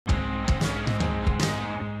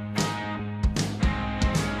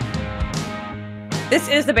This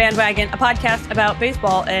is The Bandwagon, a podcast about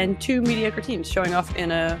baseball and two mediocre teams showing off in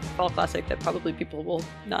a fall classic that probably people will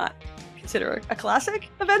not consider a classic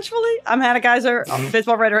eventually. I'm Hannah Keyser, I'm a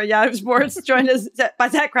baseball writer at Yahoo Sports, joined us by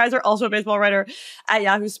Zach Crizer, also a baseball writer at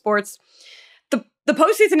Yahoo Sports. The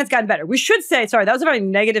postseason has gotten better. We should say, sorry, that was a very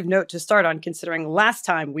negative note to start on, considering last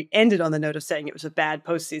time we ended on the note of saying it was a bad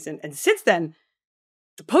postseason. And since then,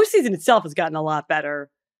 the postseason itself has gotten a lot better.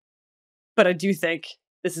 But I do think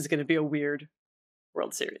this is going to be a weird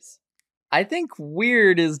World Series. I think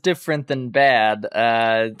weird is different than bad.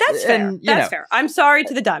 That's fair. That's fair. I'm sorry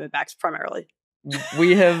to the Diamondbacks primarily.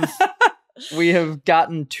 We have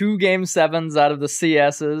gotten 2 Game 7s out of the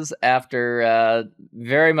CSs after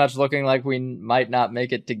very much looking like we might not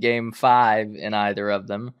make it to Game 5 in either of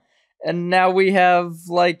them. And now we have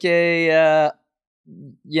like a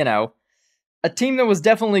team that was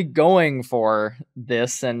definitely going for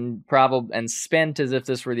this and spent as if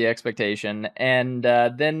this were the expectation. And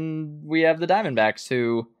then we have the Diamondbacks,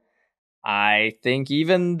 who I think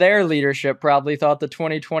even their leadership probably thought the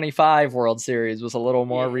 2025 World Series was a little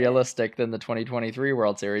more realistic than the 2023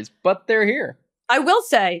 World Series, but they're here. I will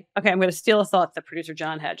say, okay, I'm going to steal a thought that producer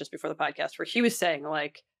John had just before the podcast, where he was saying,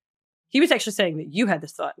 he was actually saying that you had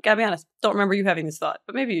this thought. Gotta be honest, don't remember you having this thought,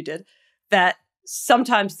 but maybe you did, that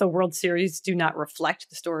sometimes the World Series do not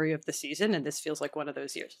reflect the story of the season, and this feels like one of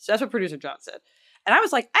those years. So that's what producer John said. And I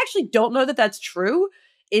was like, I actually don't know that that's true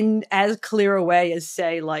in as clear a way as,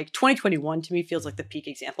 say, like 2021 to me feels like the peak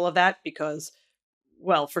example of that because,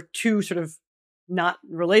 well, for two sort of not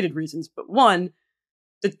related reasons, but one,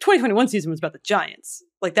 the 2021 season was about the Giants.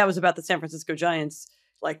 Like, that was about the San Francisco Giants,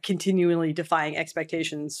 like, continually defying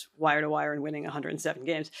expectations wire to wire and winning 107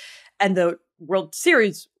 games. And the World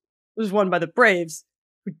Series was won by the Braves,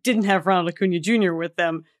 who didn't have Ronald Acuna Jr. with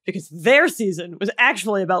them because their season was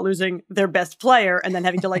actually about losing their best player and then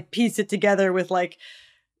having to like piece it together with like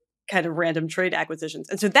kind of random trade acquisitions.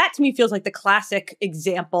 And so that to me feels like the classic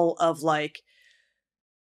example of like,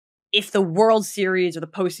 if the World Series or the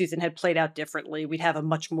postseason had played out differently, we'd have a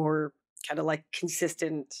much more kind of like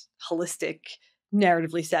consistent, holistic,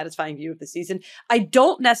 narratively satisfying view of the season. I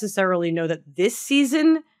don't necessarily know that this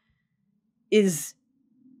season is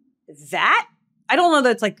that. I don't know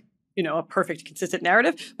that it's like, a perfect, consistent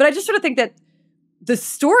narrative, but I just sort of think that the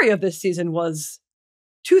story of this season was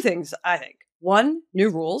two things, I think. One, new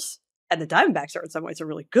rules, and the Diamondbacks are in some ways a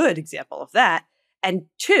really good example of that. And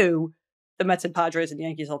two, the Mets and Padres and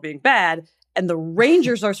Yankees all being bad, and the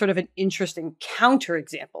Rangers are sort of an interesting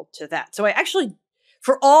counterexample to that. So I actually,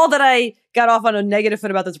 for all that I got off on a negative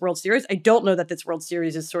foot about this World Series, I don't know that this World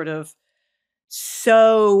Series is sort of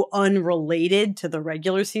so unrelated to the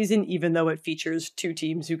regular season, even though it features two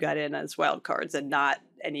teams who got in as wild cards and not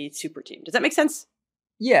any super team. Does that make sense?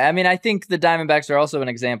 Yeah, I mean, I think the Diamondbacks are also an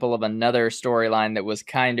example of another storyline that was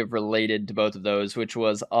kind of related to both of those, which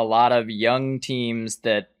was a lot of young teams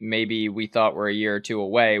that maybe we thought were a year or two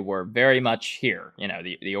away were very much here.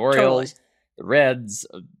 The Orioles, the Reds,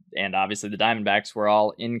 and obviously the Diamondbacks were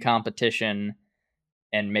all in competition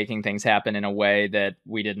and making things happen in a way that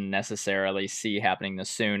we didn't necessarily see happening this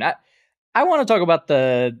soon. I want to talk about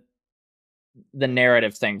the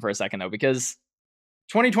narrative thing for a second, though, because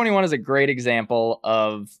 2021 is a great example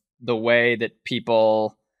of the way that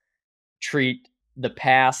people treat the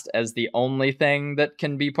past as the only thing that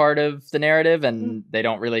can be part of the narrative, and they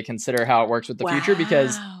don't really consider how it works with the future,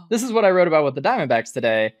 because this is what I wrote about with the Diamondbacks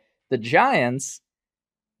today. The Giants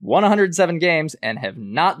won 107 games and have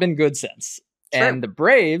not been good since. True. And the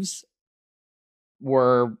Braves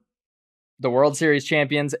were the World Series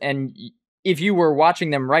champions, and if you were watching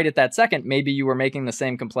them right at that second, maybe you were making the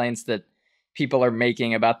same complaints that people are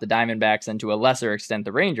making about the Diamondbacks and to a lesser extent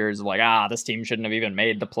the Rangers, like, this team shouldn't have even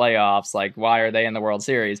made the playoffs, like, why are they in the World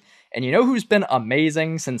Series? And you know who's been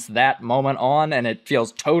amazing since that moment on, and it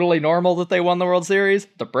feels totally normal that they won the World Series?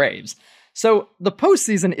 The Braves. So the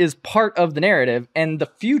postseason is part of the narrative, and the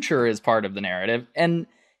future is part of the narrative, and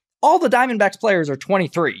all the Diamondbacks players are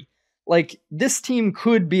 23. Like, this team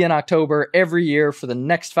could be in October every year for the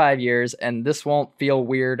next 5 years, and this won't feel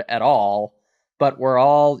weird at all. But we're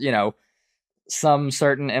all, some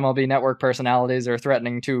certain MLB Network personalities are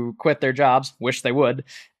threatening to quit their jobs, wish they would,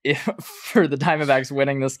 for the Diamondbacks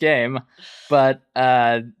winning this game. But,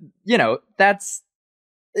 it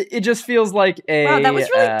just feels like a... Wow, that was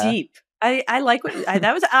really deep. I like what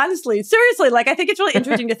that was, honestly, seriously, like, I think it's really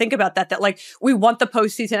interesting to think about that like, we want the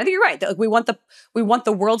postseason. I think you're right. That, like, we want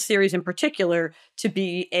the World Series in particular to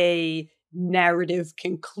be a narrative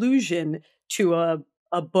conclusion to a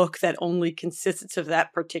book that only consists of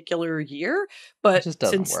that particular year. But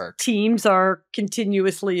since teams are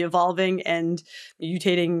continuously evolving and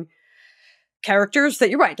mutating characters that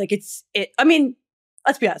you're right. Like I mean,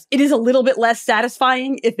 let's be honest. It is a little bit less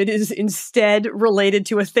satisfying if it is instead related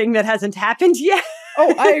to a thing that hasn't happened yet.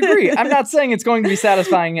 Oh, I agree. I'm not saying it's going to be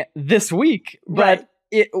satisfying this week, but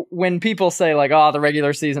when people say like, oh, the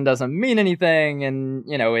regular season doesn't mean anything and,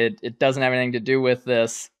 it doesn't have anything to do with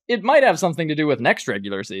this, it might have something to do with next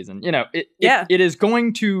regular season. It is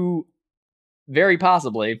going to very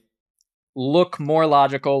possibly look more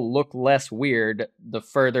logical, look less weird the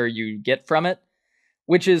further you get from it,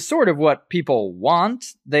 which is sort of what people want.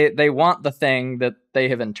 They want the thing that they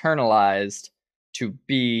have internalized to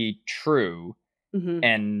be true. Mm-hmm.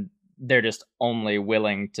 And they're just only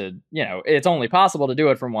willing to, it's only possible to do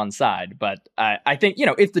it from one side. But I think,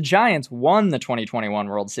 if the Giants won the 2021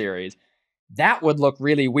 World Series, that would look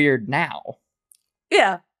really weird now.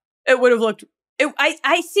 Yeah, it would have looked.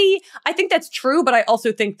 I think that's true, but I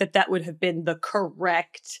also think that would have been the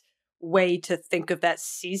correct way to think of that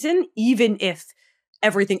season, even if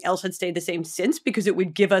everything else had stayed the same since, because it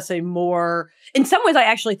would give us in some ways, I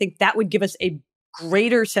actually think that would give us a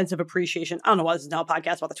greater sense of appreciation. I don't know why this is now a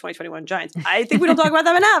podcast about the 2021 Giants. I think we don't talk about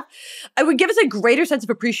them enough. It would give us a greater sense of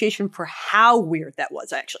appreciation for how weird that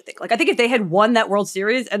was, I actually think. Like, I think if they had won that World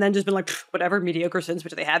Series and then just been like, whatever, mediocre sins,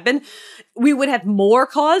 which they have been, we would have more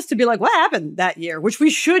cause to be like, what happened that year? Which we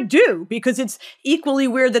should do, because it's equally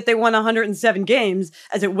weird that they won 107 games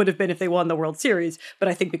as it would have been if they won the World Series. But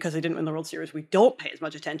I think because they didn't win the World Series, we don't pay as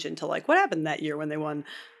much attention to like what happened that year when they won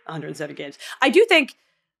 107 games. I do think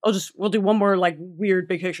we'll do one more like weird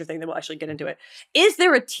big picture thing, then we'll actually get into it. Is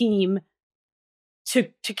there a team to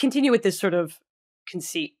continue with this sort of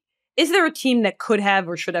conceit? Is there a team that could have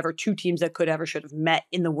or should have, or two teams that could have or should have met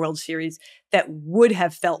in the World Series that would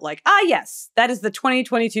have felt like, yes, that is the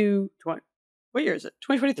 2022, what year is it?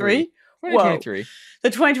 2023? 2023. Whoa. The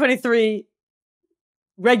 2023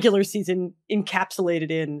 regular season encapsulated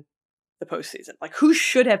in the postseason. Like, who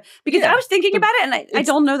should have? Because I was thinking about it, and I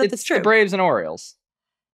don't know that that's true. The Braves and Orioles.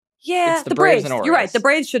 Yeah, it's the Braves and Orioles. You're right. The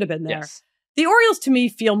Braves should have been there. Yes. The Orioles, to me,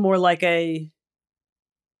 feel more like I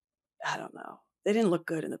don't know. They didn't look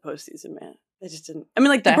good in the postseason, man. They just didn't. I mean,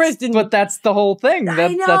 like, the Braves didn't. But that's the whole thing. I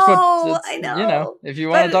know. If you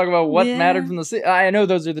want to talk about what mattered from the seed, I know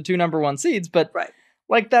those are the two number one seeds, but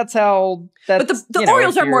like that's how. But the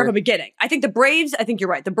Orioles are more of a beginning. I think the Braves. I think you're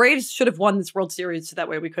right. The Braves should have won this World Series, so that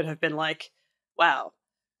way we could have been like, wow,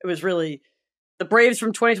 it was really the Braves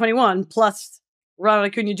from 2021 plus Ronald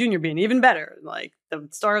Acuna Jr. being even better, like the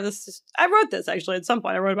star of this. I wrote this actually at some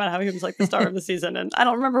point. I wrote about how he was like the star of the season, and I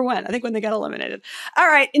don't remember when. I think when they got eliminated. All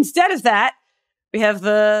right. Instead of that, we have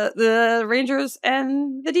the Rangers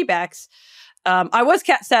and the D-backs. I was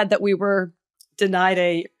sad that we were denied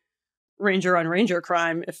a Ranger on Ranger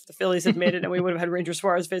crime if the Phillies had made it, and we would have had Ranger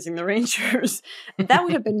Suarez facing the Rangers. That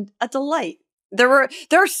would have been a delight. There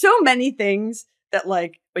are so many things that,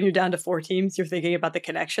 like, when you're down to 4 teams, you're thinking about the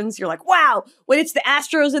connections. You're like, wow, when it's the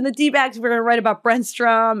Astros and the D-backs, we're going to write about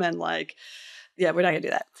Brentstrom. And like, yeah, we're not going to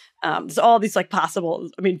do that. There's all these like possible,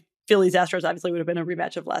 I mean, Phillies Astros obviously would have been a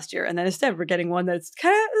rematch of last year. And then instead we're getting one that's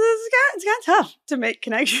kind of tough to make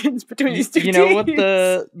connections between these two teams. You know what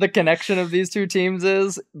the connection of these two teams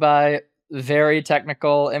is by very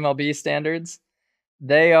technical MLB standards?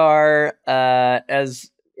 They are, as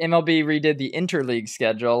MLB redid the interleague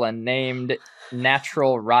schedule and named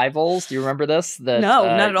natural rivals. Do you remember this? No,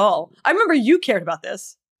 not at all. I remember you cared about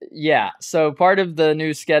this. Yeah. So part of the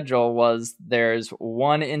new schedule was there's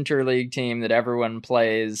one interleague team that everyone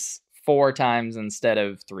plays 4 times instead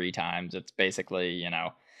of 3 times. It's basically,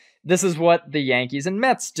 this is what the Yankees and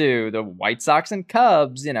Mets do, the White Sox and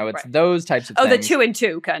Cubs, it's those types of things. Oh, the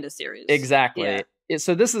 2-2 kind of series. Exactly. Yeah.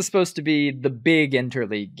 So this is supposed to be the big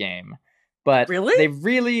interleague game. But really? They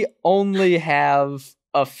really only have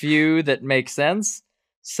a few that make sense.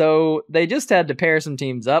 So they just had to pair some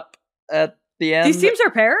teams up at the end. These teams are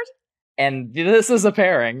paired? And this is a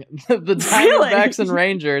pairing. The Diamondbacks and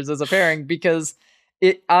Rangers is a pairing because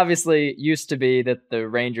it obviously used to be that the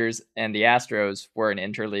Rangers and the Astros were an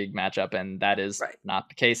interleague matchup, and that is not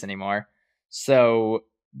the case anymore. So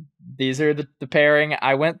these are the pairing.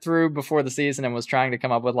 I went through before the season and was trying to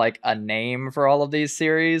come up with like a name for all of these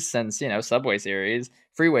series, since Subway Series,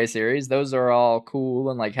 Freeway Series, those are all cool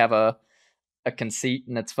and like have a conceit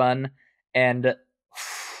and it's fun. And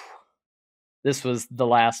this was the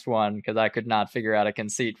last one because I could not figure out a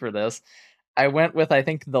conceit for this. I went with, I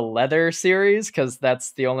think, the Leather Series because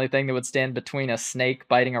that's the only thing that would stand between a snake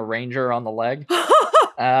biting a ranger on the leg.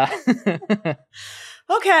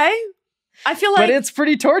 Okay. I feel like, but it's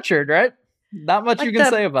pretty tortured, right? Not much like you can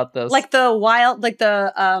say about this. Like the wild, like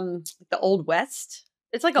the Old West.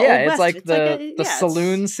 It's like a yeah, Old it's West. like It's the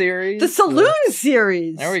Saloon series. The Saloon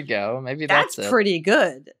series. There we go. Maybe that's it. pretty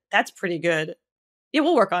good. That's pretty good. Yeah,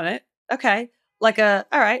 we'll work on it. Okay. All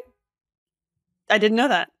right. I didn't know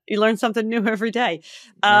that. You learn something new every day.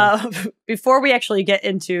 Yeah. Before we actually get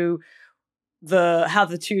into how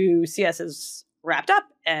the two CSs wrapped up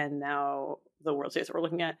and now the World Series that we're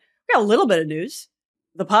looking at, we got a little bit of news.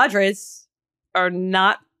 The Padres are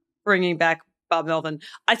not bringing back Bob Melvin.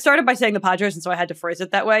 I started by saying the Padres, and so I had to phrase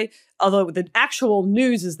it that way. Although the actual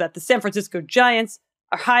news is that the San Francisco Giants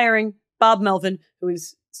are hiring Bob Melvin, who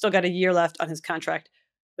has still got a year left on his contract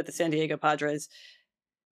with the San Diego Padres.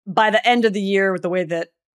 By the end of the year, with the way that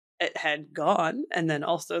it had gone, and then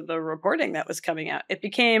also the reporting that was coming out, it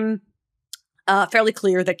became fairly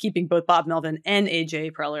clear that keeping both Bob Melvin and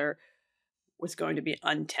AJ Preller was going to be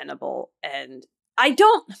untenable. And I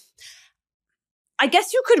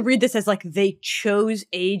guess you could read this as like they chose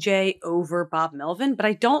AJ over Bob Melvin, but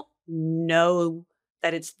I don't know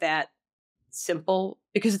that it's that simple,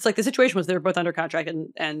 because it's like the situation was they were both under contract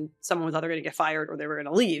and someone was either going to get fired or they were going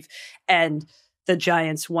to leave. And the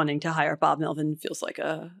Giants wanting to hire Bob Melvin feels like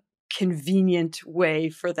a convenient way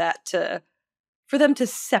for them to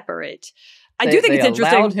separate. I do think it's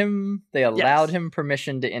interesting. They allowed him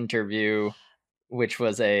permission to interview, which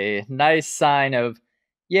was a nice sign of,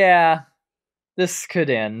 yeah, this could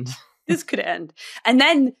end. This could end. And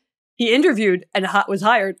then he interviewed and was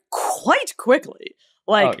hired quite quickly.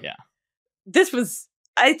 Like, oh, yeah. This was,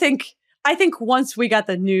 I think once we got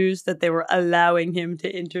the news that they were allowing him to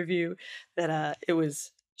interview, that it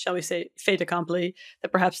was, shall we say, fait accompli,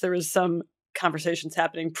 that perhaps there was some conversations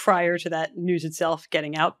happening prior to that news itself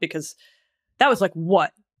getting out, because that was like,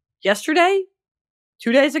 what, yesterday?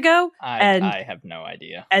 2 days ago? I have no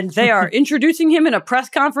idea. And they are introducing him in a press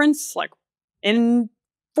conference like in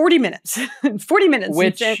 40 minutes. 40 minutes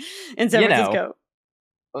Which, in San Francisco.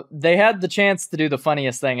 They had the chance to do the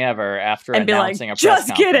funniest thing ever after and announcing be like, a press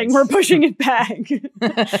just kidding, we're pushing it back.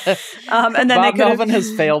 And then Bob Melvin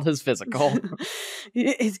has failed his physical.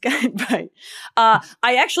 He's got right. I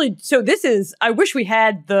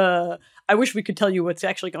wish we could tell you what's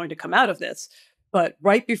actually going to come out of this. But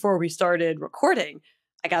right before we started recording,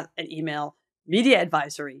 I got an email, media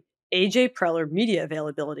advisory, AJ Preller media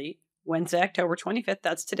availability, Wednesday, October 25th.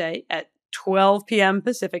 That's today at 12 p.m.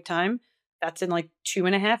 Pacific time. That's in like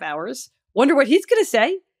 2.5 hours. Wonder what he's going to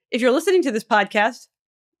say. If you're listening to this podcast,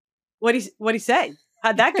 what'd he say?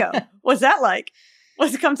 How'd that go? What's that like?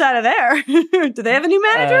 What comes out of there? Do they have a new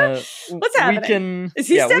manager? What's happening? Is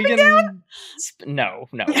he stepping down? No.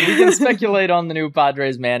 We can speculate on the new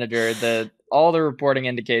Padres manager. All the reporting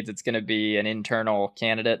indicates it's going to be an internal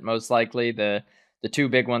candidate, most likely. The two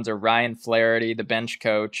big ones are Ryan Flaherty, the bench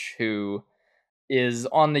coach, who is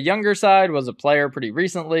on the younger side, was a player pretty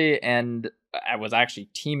recently, and I was actually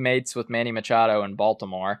teammates with Manny Machado in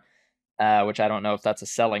Baltimore, which I don't know if that's a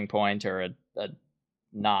selling point or a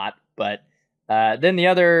not. But then the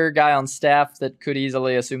other guy on staff that could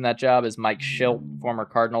easily assume that job is Mike Schilt, former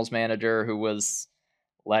Cardinals manager, who was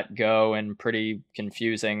let go in pretty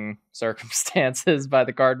confusing circumstances by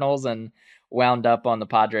the Cardinals and wound up on the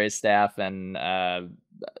Padres staff, and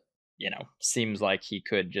seems like he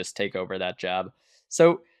could just take over that job.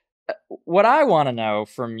 So what I want to know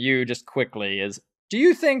from you just quickly is, do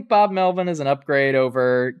you think Bob Melvin is an upgrade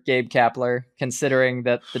over Gabe Kapler, considering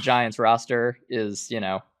that the Giants roster is,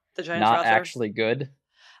 actually good?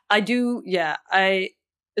 I do. Yeah. This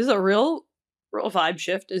is a real vibe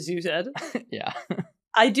shift, as you said. Yeah.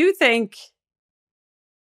 I do think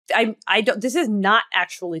I don't, this is not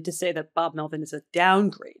actually to say that Bob Melvin is a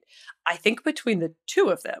downgrade. I think between the two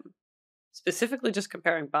of them, specifically just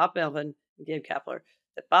comparing Bob Melvin and Gabe Kapler,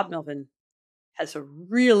 that Bob Melvin has a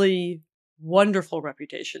really wonderful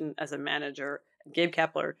reputation as a manager, and Gabe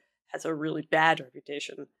Kapler has a really bad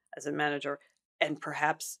reputation as a manager, and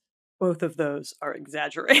perhaps both of those are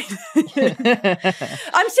exaggerated. I'm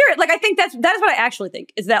serious. Like, I think that is what I actually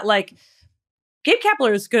think, is that like Gabe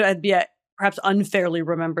Kapler is going to be perhaps unfairly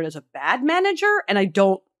remembered as a bad manager, and I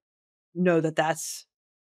don't know that that's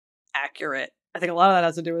accurate. I think a lot of that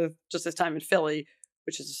has to do with just his time in Philly,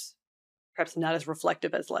 which is perhaps not as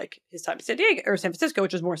reflective as like his time in San Diego or San Francisco,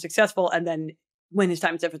 which was more successful. And then when his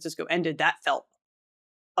time in San Francisco ended, that felt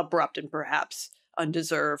abrupt and perhaps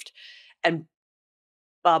undeserved. And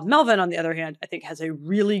Bob Melvin, on the other hand, I think has a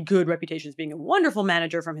really good reputation as being a wonderful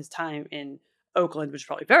manager from his time in Oakland, which is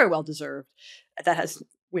probably very well deserved.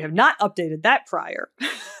 We have not updated that prior.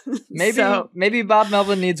 Maybe Bob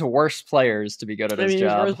Melvin needs worse players to be good at his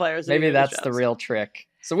job. Maybe that's the real trick.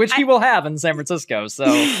 So which he will have in San Francisco. So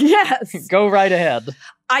yes, go right ahead.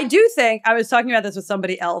 I do think I was talking about this with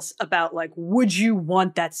somebody else about like, would you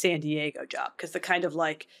want that San Diego job? Because the kind of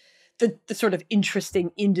like the sort of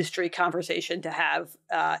interesting industry conversation to have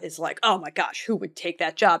is like, oh my gosh, who would take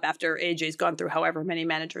that job after AJ's gone through however many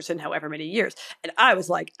managers in however many years? And I was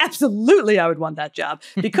like, absolutely, I would want that job.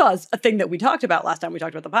 Because a thing that we talked about last time we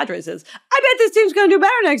talked about the Padres is, I bet this team's going to do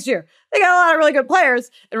better next year. They got a lot of really good players,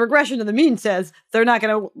 and regression to the mean says they're not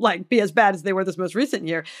going to like be as bad as they were this most recent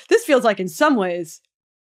year. This feels like in some ways,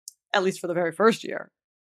 at least for the very first year,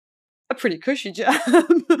 a pretty cushy job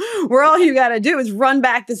where all you got to do is run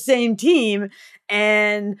back the same team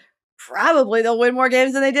and probably they'll win more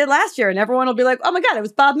games than they did last year. And everyone will be like, oh my God, it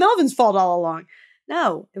was Bob Melvin's fault all along.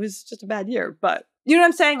 No, it was just a bad year. But you know what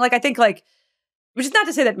I'm saying? Like, I think like, which is not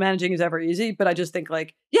to say that managing is ever easy, but I just think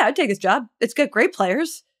like, yeah, I'd take this job. It's got great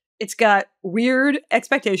players. It's got weird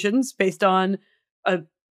expectations based on a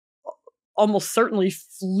almost certainly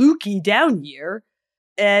fluky down year.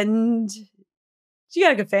 And you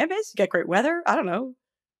got a good fan base. You got great weather. I don't know.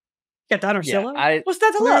 You got Don Orsillo. What's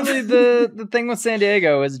that to love? Clearly, the thing with San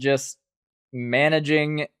Diego is just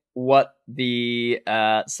managing what the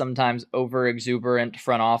sometimes over-exuberant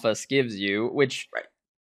front office gives you, which,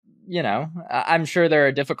 you know, I'm sure there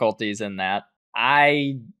are difficulties in that.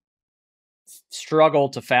 I struggle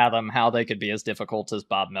to fathom how they could be as difficult as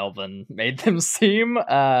Bob Melvin made them seem.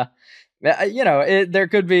 You know, there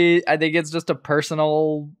could be, I think it's just a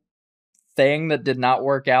personal thing that did not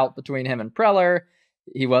work out between him and Preller.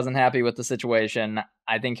 He wasn't happy with the situation.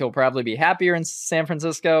 I think he'll probably be happier in San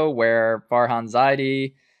Francisco, where Farhan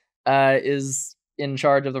Zaidi is in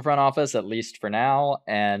charge of the front office, at least for now,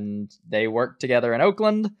 and they work together in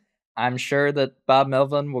Oakland. I'm sure that Bob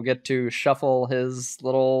Melvin will get to shuffle his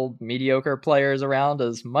little mediocre players around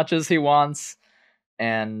as much as he wants,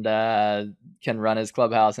 and can run his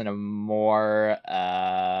clubhouse in a more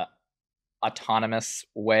autonomous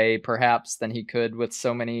way, perhaps, than he could with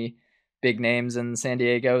so many big names in San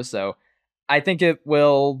Diego. So I think it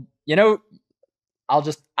will, you know,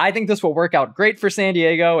 I think this will work out great for San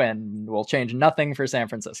Diego and will change nothing for San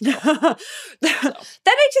Francisco. That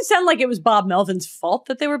makes it sound like it was Bob Melvin's fault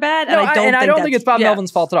that they were bad. And no, I don't think it's Bob yeah.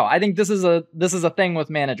 Melvin's fault at all. I think this is a thing with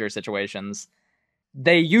manager situations.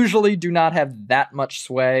 They usually do not have that much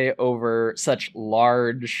sway over such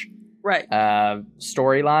large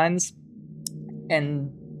storylines.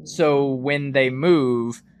 And so when they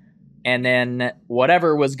move, and then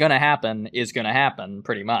whatever was going to happen is going to happen,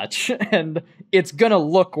 pretty much. And it's going to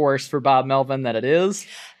look worse for Bob Melvin than it is.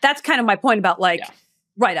 That's kind of my point about like,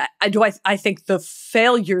 I think the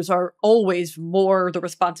failures are always more the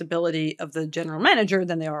responsibility of the general manager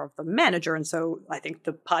than they are of the manager. And so I think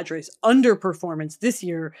the Padres' underperformance this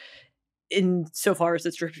year, in so far as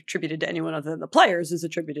it's attributed to anyone other than the players, is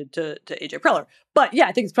attributed to AJ Preller. But yeah,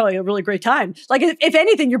 I think it's probably a really great time. Like, if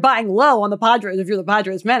anything, you're buying low on the Padres if you're the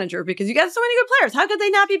Padres manager, because you got so many good players. How could they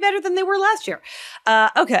not be better than they were last year?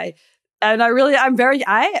 Okay. And I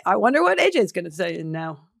wonder what AJ is going to say in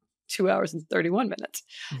now 2 hours and 31 minutes.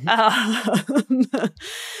 Mm-hmm.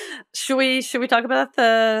 Should we talk about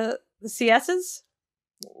the CSs?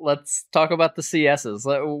 Let's talk about the CSs.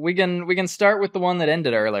 We can start with the one that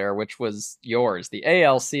ended earlier, which was yours, the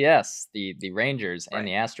ALCS, the Rangers and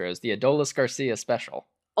the Astros, the Adolis Garcia special.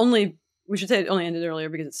 We should say it only ended earlier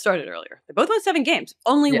because it started earlier. They both won 7 games.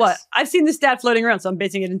 What? I've seen this stat floating around, so I'm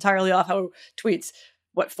basing it entirely off how tweets.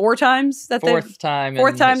 Four times that fourth time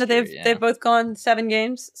that they've both gone 7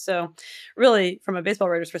 games. So really, from a baseball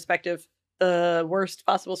writer's perspective, the worst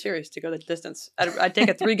possible series to go the distance. I'd take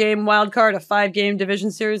a 3-game wild card, a 5-game division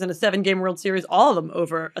series, and a 7-game World Series, all of them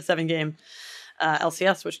over a 7-game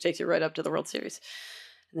LCS, which takes you right up to the World Series.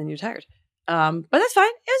 And then you're tired. But that's fine.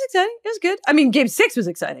 It was exciting. It was good. I mean, Game 6 was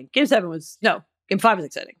exciting. Game 5 was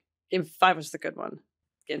exciting. Game 5 was the good one.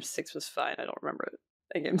 Game 6 was fine. I don't remember it.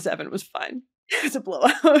 And Game 7 was fine. It was a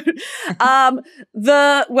blowout.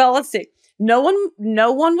 Let's see. No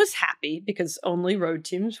one was happy because only road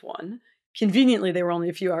teams won. Conveniently, they were only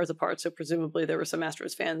a few hours apart, so presumably there were some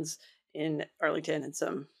Astros fans in Arlington and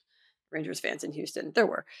some Rangers fans in Houston. There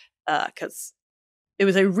were, because it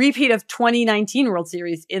was a repeat of 2019 World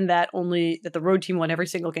Series in that the road team won every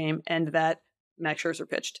single game, and that Max Scherzer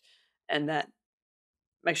pitched, and that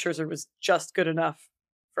Max Scherzer was just good enough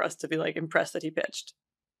for us to be like impressed that he pitched,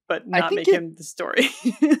 but not make him the story.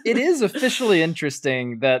 It is officially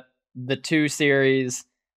interesting that the 2 series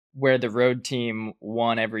where the road team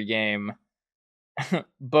won every game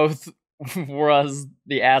both was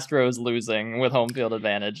the Astros losing with home field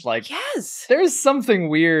advantage. Like, yes, there's something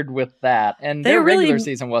weird with that. And their regular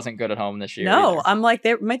season wasn't good at home this year. No, either. I'm like,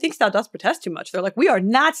 they might think Stout does protest too much. They're like, we are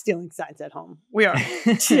not stealing signs at home. We are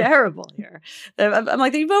terrible here. I'm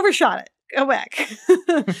like, you've overshot it. Go back.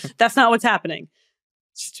 That's not what's happening.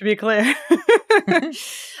 Just to be clear.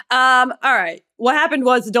 All right. What happened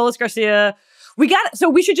was Adolis Garcia. So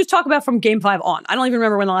we should just talk about from game 5 on. I don't even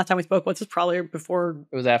remember when the last time we spoke was. This is probably before.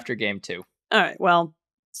 It was after game 2. All right. Well,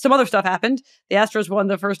 some other stuff happened. The Astros won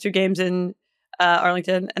the first 2 games in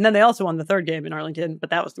Arlington, and then they also won the 3rd game in Arlington, but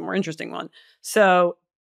that was the more interesting one. So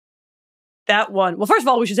that one. Well, first of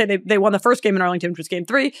all, we should say they won the first game in Arlington, which was game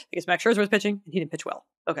 3, because Max Scherzer was pitching, and he didn't pitch well.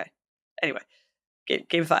 Okay. Anyway,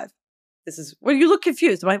 game 5. This is. Well, you look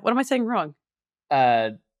confused. What am I saying wrong?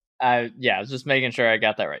 Yeah, I was just making sure I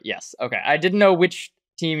got that right. Yes. Okay. I didn't know which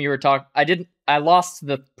team you were talking. I lost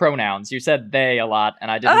the pronouns. You said they a lot,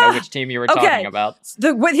 and I didn't know which team you were talking about.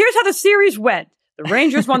 Here's how the series went. The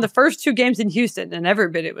Rangers won the first 2 games in Houston, and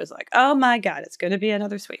everybody was like, oh my God, it's going to be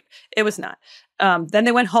another sweep. It was not. Then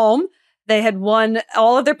they went home. They had won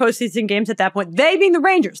all of their postseason games at that point. They being the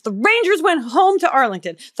Rangers. The Rangers went home to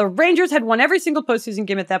Arlington. The Rangers had won every single postseason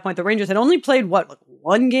game at that point. The Rangers had only played,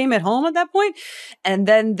 one game at home at that point? And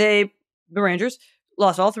then the Rangers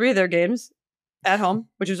lost all 3 of their games at home,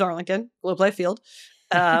 which was Arlington, Globe Life Field.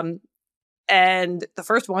 And the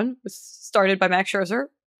first one was started by Max Scherzer,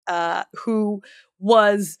 who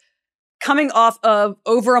was coming off of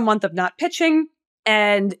over a month of not pitching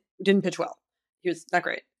and didn't pitch well. He was not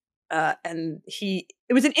great. And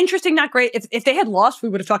it was an interesting, not great. If they had lost, we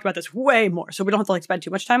would have talked about this way more. So we don't have to spend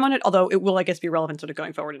too much time on it, although it will, I guess, be relevant sort of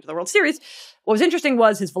going forward into the World Series. What was interesting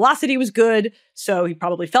was his velocity was good. So he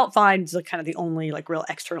probably felt fine. It's kind of the only real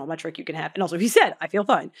external metric you can have. And also he said, I feel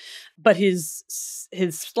fine. But his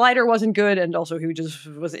slider wasn't good. And also he just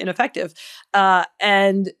was ineffective.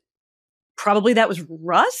 And probably that was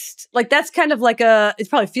rust. That's kind of it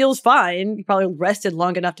probably feels fine. He probably rested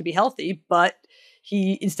long enough to be healthy, but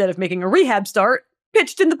he, instead of making a rehab start,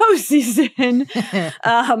 pitched in the postseason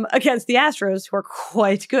against the Astros, who are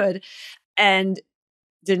quite good, and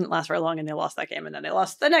didn't last very long, and they lost that game, and then they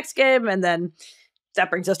lost the next game, and then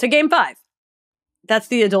that brings us to game 5. That's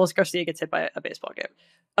the Adolis Garcia gets hit by a baseball game.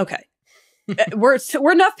 Okay.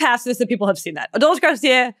 we're enough past this that people have seen that. Adolis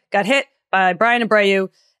Garcia got hit by Brian Abreu,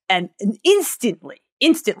 and instantly,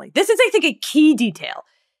 this is, I think, a key detail,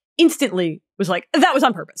 instantly was that was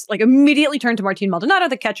on purpose. Immediately turned to Martin Maldonado,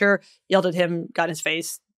 the catcher, yelled at him, got in his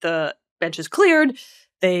face. The benches cleared.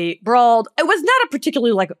 They brawled. It was not a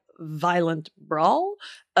particularly violent brawl,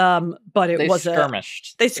 but it was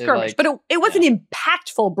skirmished. They skirmished, but it was an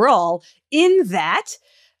impactful brawl in that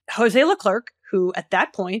Jose Leclerc, who at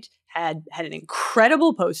that point had an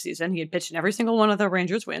incredible postseason. He had pitched in every single one of the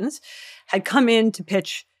Rangers' wins, had come in to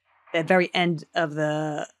pitch at the very end of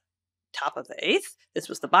the top of the 8th. This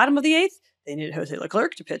was the bottom of the 8th. They needed Jose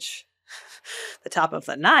Leclerc to pitch the top of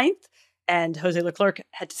the 9th. And Jose Leclerc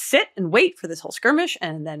had to sit and wait for this whole skirmish,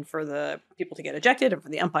 and then for the people to get ejected, and for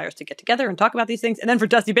the umpires to get together and talk about these things, and then for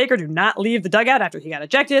Dusty Baker to not leave the dugout after he got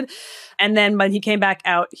ejected. And then when he came back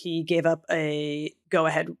out, he gave up a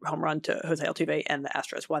go-ahead home run to Jose Altuve, and the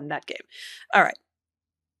Astros won that game. All right.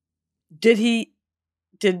 Did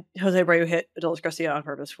Jose Abreu hit Adolis Garcia on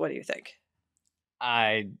purpose? What do you think?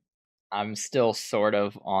 I'm still sort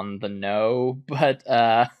of on the no, but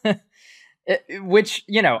which,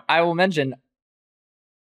 I will mention,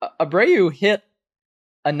 Abreu hit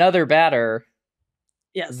another batter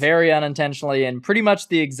very unintentionally in pretty much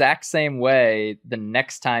the exact same way the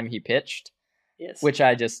next time he pitched, which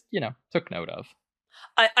I just, took note of.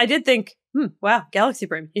 I did think, wow, Galaxy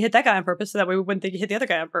Brain. He hit that guy on purpose, so that way we wouldn't think he hit the other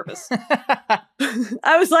guy on purpose.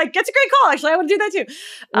 I was like, that's a great call, actually. I want to do that too.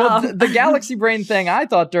 Well, the Galaxy Brain thing I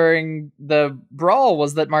thought during the brawl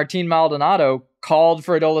was that Martin Maldonado called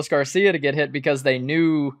for Adolis Garcia to get hit because they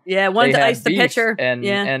knew wanted to ice the pitcher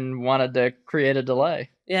and wanted to create a delay.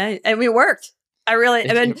 Yeah, and it worked.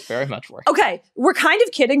 It very much worked. Okay, we're kind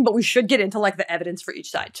of kidding, but we should get into the evidence for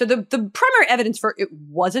each side. So the primary evidence for it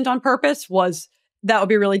wasn't on purpose was that would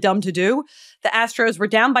be really dumb to do. The Astros were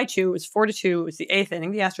down by 2. It was 4-2. It was the 8th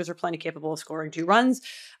inning. The Astros were plenty capable of scoring 2 runs.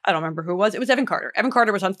 I don't remember who it was. It was Evan Carter. Evan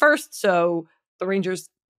Carter was on first, so the Rangers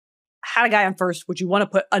had a guy on first. Would you want to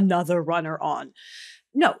put another runner on?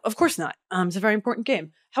 No, of course not. It's a very important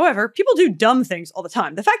game. However, people do dumb things all the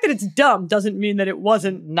time. The fact that it's dumb doesn't mean that it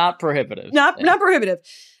wasn't not prohibitive. Not prohibitive.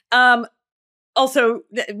 Also,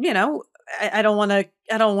 I don't want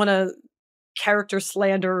to character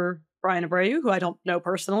slander Brian Abreu, who I don't know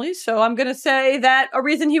personally. So I'm going to say that a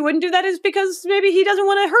reason he wouldn't do that is because maybe he doesn't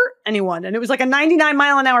want to hurt anyone. And it was like a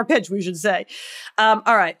 99-mile-an-hour pitch, we should say. All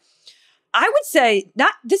right. I would say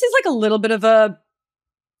this is like a little bit of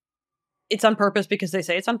it's on purpose because they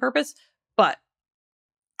say it's on purpose. But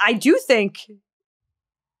I do think,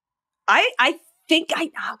 I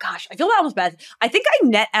feel almost bad. I think I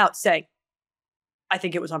net out saying, I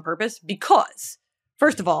think it was on purpose because,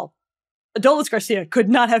 first of all, Adolis Garcia could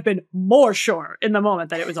not have been more sure in the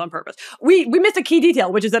moment that it was on purpose. We missed a key detail,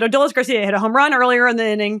 which is that Adolis Garcia hit a home run earlier in the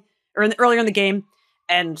inning, or earlier in the game,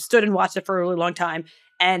 and stood and watched it for a really long time.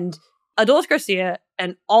 And Adolis Garcia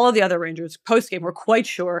and all of the other Rangers post-game were quite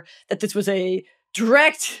sure that this was a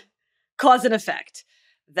direct cause and effect,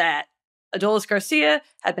 that Adolis Garcia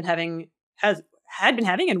had been having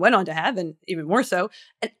and went on to have, and even more so,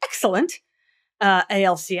 an excellent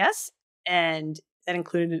ALCS, and that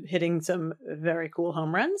included hitting some very cool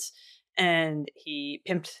home runs. And he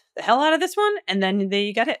pimped the hell out of this one, and then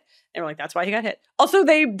they got hit. They were like, that's why he got hit. Also,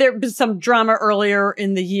 there was some drama earlier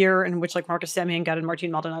in the year in which like Marcus Semien got in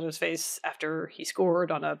Martin Maldonado's face after he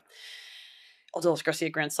scored on a Adolis Garcia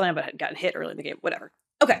grand slam, but had gotten hit early in the game. Whatever.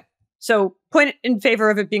 Okay. So, point in favor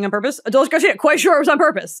of it being on purpose. Adolis Garcia, quite sure it was on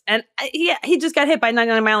purpose. And he just got hit by a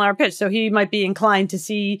 99-mile-an-hour pitch, so he might be inclined to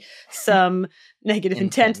see some negative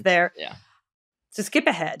intent there. Yeah. To skip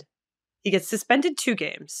ahead, he gets suspended 2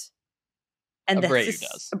 games. And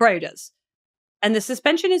Abreu does. And the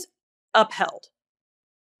suspension is upheld.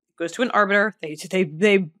 It goes to an arbiter. They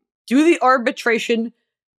do the arbitration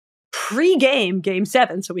pre-game, game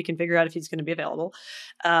 7, so we can figure out if he's going to be available.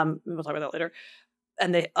 We'll talk about that later.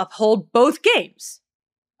 And they uphold both games.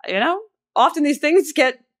 You know, often these things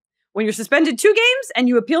when you're suspended 2 games and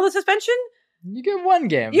you appeal the suspension, you get 1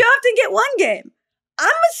 game. You have to get 1 game. I'm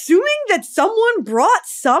assuming that someone brought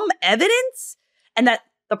some evidence, and that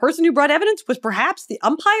the person who brought evidence was perhaps the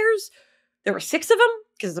umpires. There were 6 of them,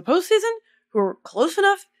 because it's the postseason, who were close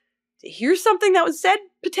enough to hear something that was said,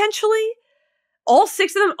 potentially. All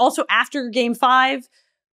 6 of them, also after game 5,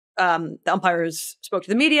 the umpires spoke to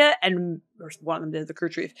the media, and one of them did the crew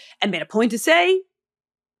chief, and made a point to say it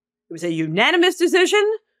was a unanimous decision.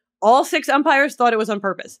 All 6 umpires thought it was on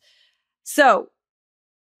purpose. So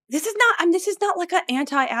this is not like an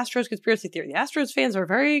anti-Astros conspiracy theory. The Astros fans are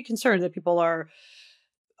very concerned that people are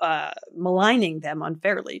maligning them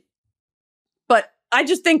unfairly. But I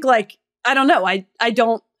just think, like, I don't know.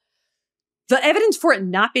 The evidence for it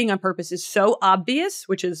not being on purpose is so obvious,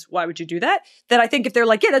 which is why would you do that? That I think if they're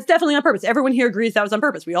like, yeah, that's definitely on purpose. Everyone here agrees that was on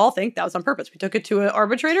purpose. We all think that was on purpose. We took it to an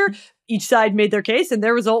arbitrator. Each side made their case, and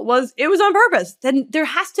their result was it was on purpose. Then there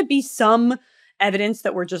has to be some evidence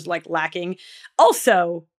that we're just like lacking.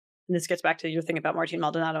 Also, and this gets back to your thing about Martin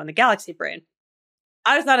Maldonado and the Galaxy brain.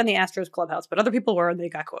 I was not in the Astros clubhouse, but other people were, and they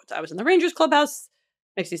got quotes. I was in the Rangers clubhouse.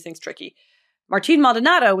 Makes these things tricky. Martin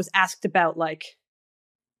Maldonado was asked about, like,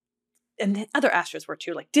 and the other Astros were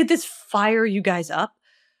too, like, did this fire you guys up?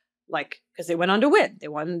 Like, because they went on to win. They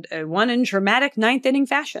won in dramatic 9th inning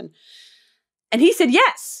fashion. And he said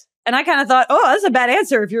yes. And I kind of thought, oh, that's a bad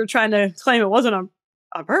answer if you're trying to claim it wasn't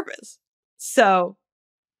on purpose. So,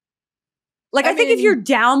 like, I think if you're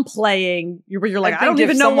downplaying, you're like, I don't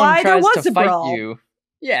even know why there was a brawl.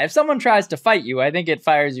 Yeah, if someone tries to fight you, I think it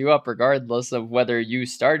fires you up regardless of whether you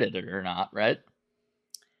started it or not, right?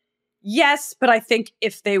 Yes, but I think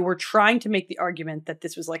if they were trying to make the argument that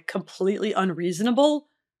this was, like, completely unreasonable,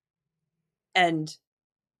 and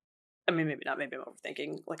I mean, maybe not, maybe I'm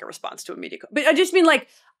overthinking, like, a response to a media, but I just mean, like,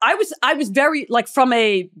 I was very, like, from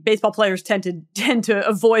a baseball players tend to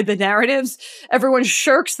avoid the narratives. Everyone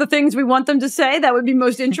shirks the things we want them to say. That would be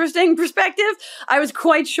most interesting perspective. I was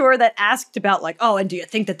quite sure that asked about, like, oh, and do you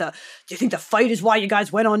think the fight is why you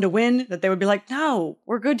guys went on to win? That they would be like, no,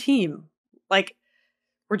 we're a good team. Like,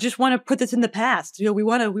 we just want to put this in the past. You know, we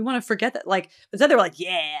want to forget that. Like, but then they're like,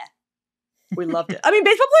 yeah, we loved it. I mean,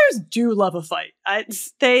 baseball players do love a fight.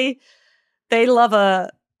 They love a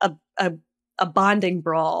bonding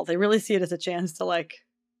brawl. They really see it as a chance to, like,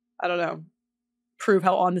 I don't know, prove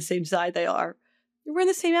how on the same side they are. You're wearing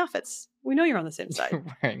the same outfits. We know you're on the same side. You're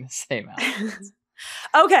wearing the same outfits.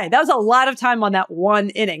 Okay, that was a lot of time on that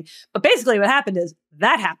one inning. But basically what happened is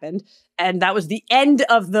that happened, and that was the end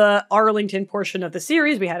of the Arlington portion of the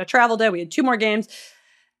series. We had a travel day. We had 2 more games.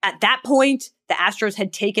 At that point, the Astros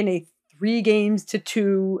had taken a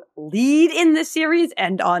 3-2 lead in this series,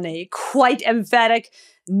 and on a quite emphatic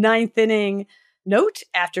 9th inning note,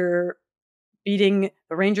 after beating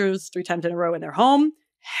the Rangers 3 times in a row in their home,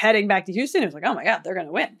 heading back to Houston, it was like, oh my God, they're going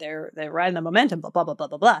to win. They're riding the momentum, blah, blah, blah, blah,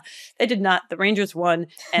 blah, blah. They did not. The Rangers won,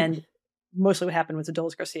 and mostly what happened was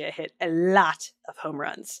Adolis Garcia hit a lot of home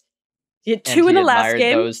runs. He had two in the last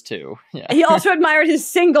game. Those two. Yeah. He also admired his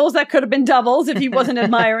singles that could have been doubles if he wasn't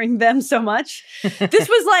admiring them so much. This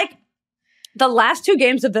was like the last two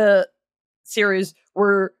games of the series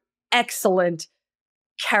were excellent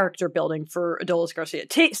character building for Adolis Garcia.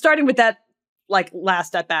 Starting with that like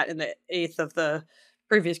last at bat in the 8th of the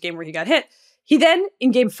previous game where he got hit. He then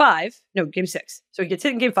in game 6. So he gets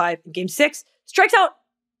hit in game 5. In game 6, strikes out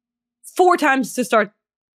 4 times to start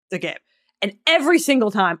the game. And every single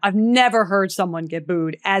time, I've never heard someone get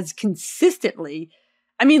booed as consistently.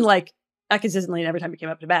 I mean, like, not consistently and every time he came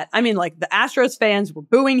up to bat. I mean, like, the Astros fans were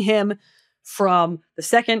booing him from the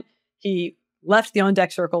second he left the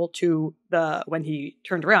on-deck circle to when he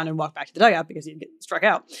turned around and walked back to the dugout because he had struck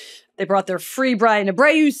out. They brought their free Brian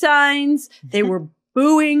Abreu signs. They were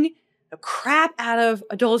booing the crap out of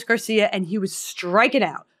Adolis Garcia, and he was striking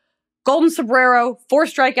out. Golden sombrero, 4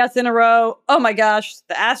 strikeouts in a row. Oh my gosh,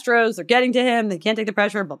 the Astros are getting to him. They can't take the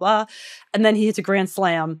pressure, blah, blah. And then he hits a grand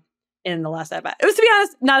slam in the last at-bat. It was, to be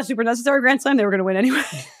honest, not a super necessary grand slam. They were going to win anyway.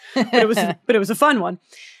 but it was a fun one.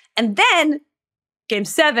 And then game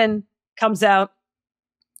 7 comes out,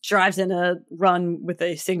 drives in a run with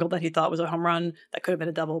a single that he thought was a home run. That could have been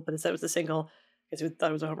a double, but instead it was a single because he thought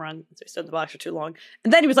it was a home run. So he stood in the box for too long.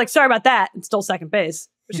 And then he was like, sorry about that, and stole second base,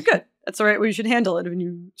 which is good. That's the right way you should handle it when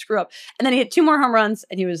you screw up. And then he hit 2 more home runs,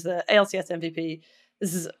 and he was the ALCS MVP.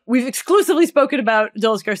 We've exclusively spoken about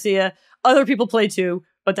Adolis Garcia. Other people play too,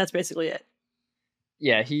 but that's basically it.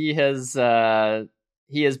 Yeah, he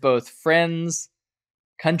is both friends,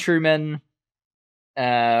 countrymen,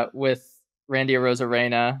 with Randy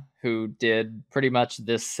Arozarena, who did pretty much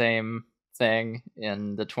this same thing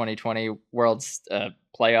in the 2020 World's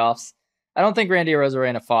playoffs. I don't think Randy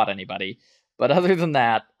Arozarena fought anybody. But other than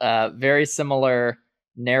that, very similar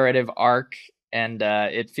narrative arc, and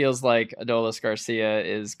it feels like Adolis Garcia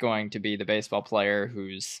is going to be the baseball player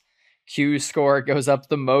whose Q score goes up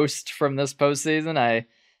the most from this postseason.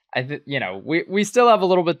 We still have a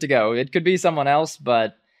little bit to go. It could be someone else,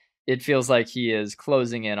 but it feels like he is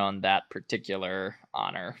closing in on that particular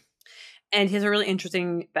honor. And he has a really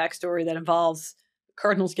interesting backstory that involves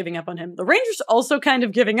Cardinals giving up on him. The Rangers also kind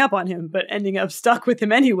of giving up on him, but ending up stuck with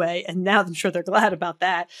him anyway. And now I'm sure they're glad about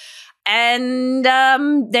that. And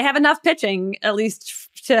they have enough pitching, at least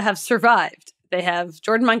to have survived. They have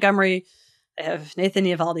Jordan Montgomery. They have Nathan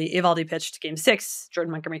Eovaldi. Eovaldi pitched game 6.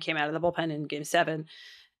 Jordan Montgomery came out of the bullpen in game 7.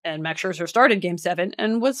 And Max Scherzer started game 7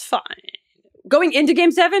 and was fine. Going into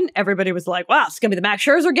game 7, everybody was like, wow, it's going to be the Max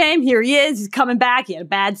Scherzer game. Here he is. He's coming back. He had a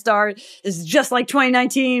bad start. This is just like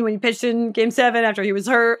 2019 when he pitched in game 7 after he was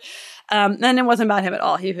hurt. And it wasn't about him at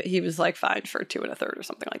all. He was like fined for 2 1/3 or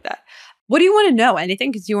something like that. What do you want to know?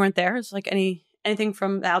 Anything? Because you weren't there. Is like anything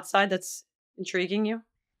from the outside that's intriguing you?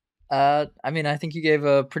 I think you gave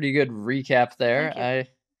a pretty good recap there.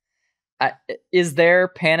 Is there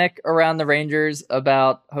panic around the Rangers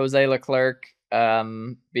about Jose Leclerc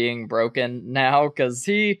being broken now? Because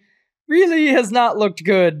he really has not looked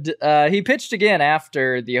good. He pitched again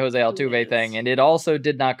after the Jose Altuve thing, and it also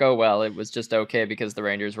did not go well. It was just okay because the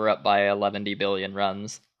Rangers were up by 11 billion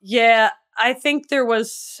runs. Yeah, I think there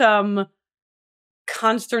was some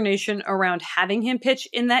consternation around having him pitch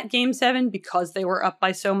in that game 7 because they were up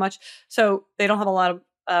by so much. So they don't have a lot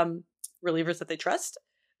of relievers that they trust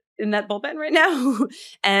in that bullpen right now.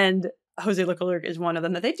 And Jose Leclerc is one of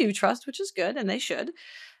them that they do trust, which is good, and they should.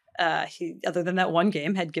 He, other than that one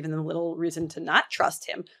game, had given them little reason to not trust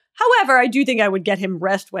him. However, I do think I would get him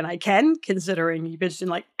rest when I can, considering he pitched in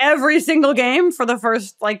like every single game for the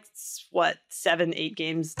first 7, 8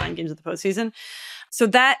 games, 9 games of the postseason. So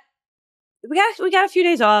that we got a few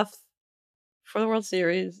days off for the World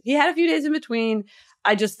Series. He had a few days in between.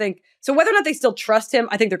 I just think so. Whether or not they still trust him,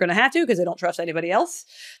 I think they're going to have to because they don't trust anybody else.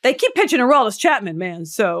 They keep pitching Aroldis Chapman, man.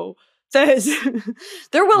 So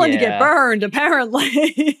they're willing to get burned,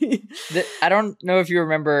 apparently. I don't know if you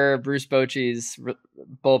remember Bruce Bochy's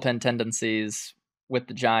bullpen tendencies with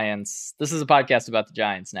the Giants. This is a podcast about the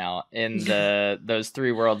Giants now. In those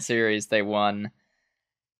 3 World Series they won,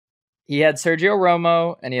 he had Sergio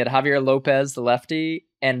Romo and he had Javier Lopez, the lefty,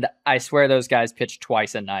 and I swear those guys pitched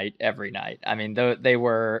twice a night, every night. I mean, they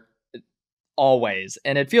were always.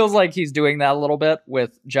 And it feels like he's doing that a little bit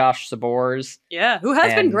with Josh Sabors. Yeah, who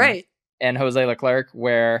has been great. And Jose Leclerc,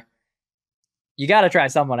 where you got to try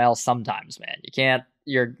someone else sometimes, man. You can't,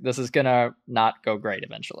 this is going to not go great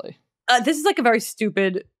eventually. This is like a very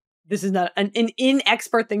stupid, this is not an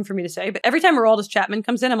inexpert thing for me to say, but every time Aroldis Chapman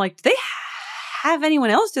comes in, I'm like, do they have anyone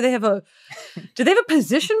else? Do they have a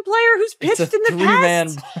position player who's pitched in the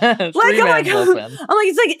past? Like, I'm like,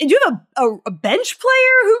 it's like, do you have a bench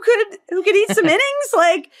player who could eat some innings?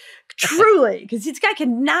 Like, truly, because this guy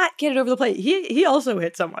cannot get it over the plate. He also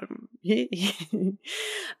hit someone.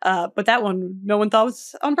 But that one, no one thought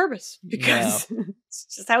was on purpose because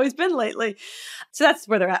it's just how he's been lately. So that's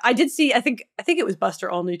where they're at. I did see. I think it was Buster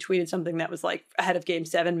Olney tweeted something that was like ahead of Game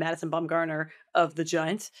 7, Madison Bumgarner of the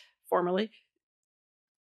Giants, formerly.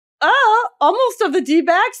 Almost of the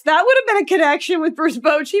D-backs. That would have been a connection with Bruce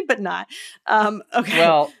Bochy, but not. Okay.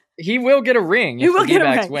 Well, he will get a ring if the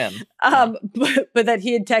D-backs win. But that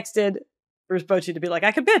he had texted Bruce Bochy to be like,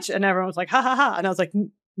 I could pitch. And everyone was like, ha, ha, ha. And I was like,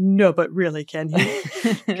 no, but really, can he?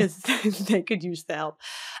 Because they could use the help.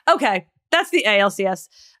 Okay, that's the ALCS.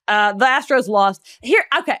 The Astros lost. Here,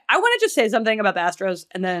 okay, I want to just say something about the Astros,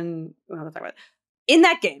 and then we'll talk about it. In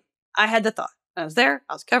that game, I had the thought. I was there.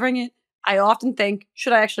 I was covering it. I often think,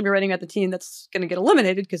 should I actually be writing about the team that's going to get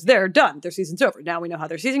eliminated? Because they're done. Their season's over. Now we know how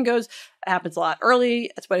their season goes. It happens a lot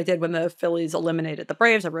early. That's what I did when the Phillies eliminated the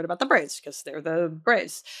Braves. I wrote about the Braves because they're the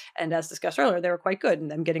Braves. And as discussed earlier, they were quite good.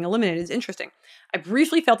 And them getting eliminated is interesting. I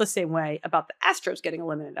briefly felt the same way about the Astros getting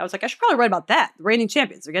eliminated. I was like, I should probably write about that. The reigning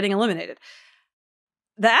champions are getting eliminated.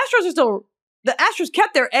 The Astros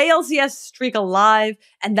kept their ALCS streak alive.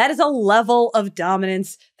 And that is a level of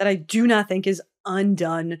dominance that I do not think is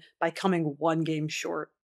undone by coming one game short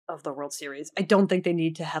of the World Series. I don't think they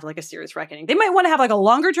need to have like a serious reckoning. They might want to have like a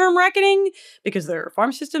longer term reckoning because their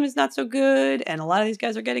farm system is not so good and a lot of these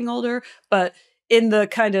guys are getting older. But in the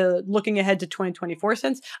kind of looking ahead to 2024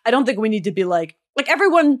 sense, I don't think we need to be like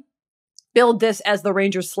everyone billed this as the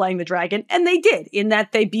Rangers slaying the dragon, and they did in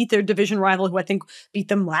that they beat their division rival, who I think beat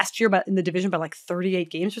them last year in the division by like 38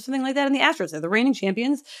 games or something like that. In the Astros, they're the reigning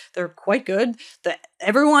champions. They're quite good.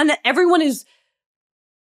 Everyone is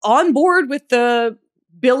on board with the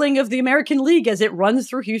billing of the American League as it runs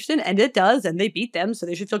through Houston, and it does, and they beat them, so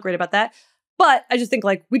they should feel great about that. But I just think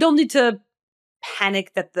like we don't need to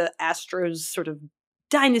panic that the Astros sort of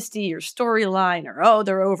dynasty or storyline or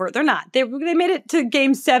they're over. They're not. They made it to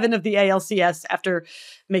Game 7 of the ALCS after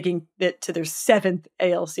making it to their 7th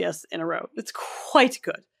ALCS in a row. It's quite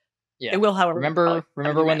good. Yeah. It will, however.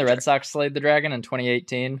 Remember when the Red Sox slayed the dragon in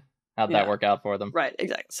 2018? How'd that work out for them? Right,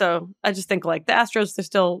 exactly. So I just think like the Astros are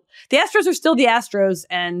still the Astros,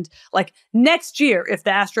 and like next year, if the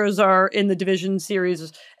Astros are in the division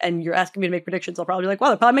series and you're asking me to make predictions, I'll probably be like, well,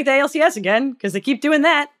 they'll probably make the ALCS again because they keep doing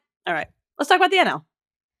that. All right, let's talk about the NL.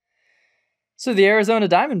 So the Arizona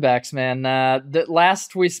Diamondbacks, man, the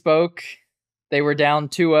last we spoke, they were down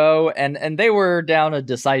 2-0, and they were down a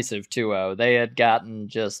decisive 2-0. They had gotten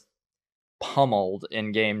just pummeled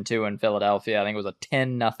in Game 2 in Philadelphia. I think it was a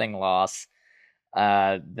 10-0 loss.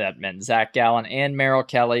 That meant Zach Gallen and Merrill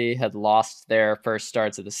Kelly had lost their first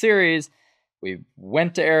starts of the series. We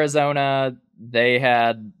went to Arizona. They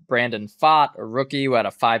had Brandon Pfaadt, a rookie who had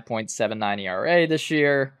a 5.79 ERA this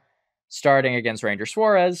year, starting against Ranger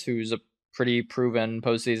Suarez, who's a pretty proven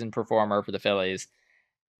postseason performer for the Phillies.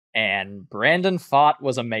 And Brandon Pfaadt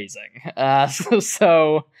was amazing.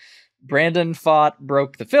 So Brandon Pfaadt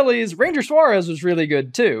broke the Phillies. Ranger Suarez was really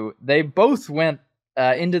good too. They both went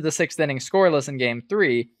into the 6th inning scoreless in Game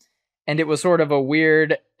 3, and it was sort of a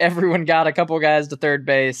weird, everyone got a couple guys to third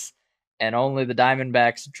base, and only the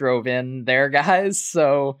Diamondbacks drove in their guys,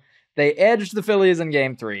 so they edged the Phillies in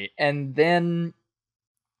Game 3, and then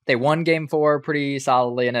they won Game 4 pretty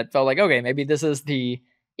solidly, and it felt like, okay, maybe this is the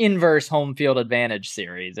inverse home field advantage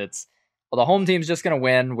series. It's, well, the home team's just going to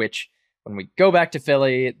win, which when we go back to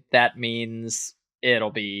Philly, that means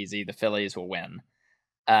it'll be easy. The Phillies will win.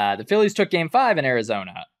 The Phillies took Game 5 in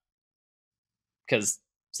Arizona because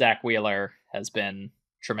Zach Wheeler has been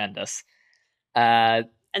tremendous. And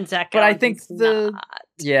Zach Gallen, but I think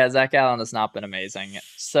Zach Gallen has not been amazing.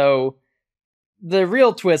 So the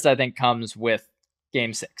real twist, I think, comes with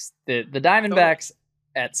Game 6. The Diamondbacks,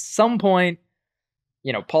 at some point,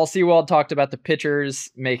 Paul Sewald talked about the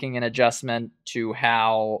pitchers making an adjustment to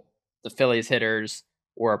how the Phillies hitters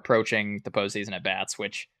were approaching the postseason at bats,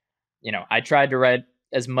 which, I tried to write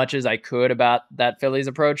as much as I could about that Phillies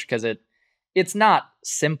approach because it's not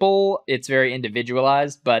simple. It's very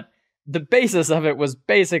individualized, but the basis of it was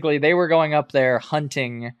basically they were going up there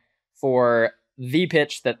hunting for the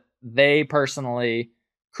pitch that they personally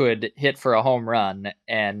could hit for a home run.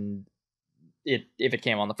 And if it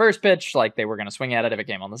came on the first pitch, like they were going to swing at it. If it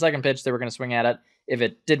came on the second pitch, they were going to swing at it. If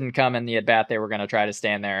it didn't come in the at bat, they were going to try to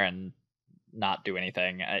stand there and not do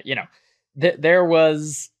anything. There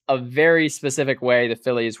was a very specific way the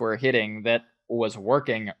Phillies were hitting that was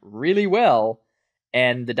working really well,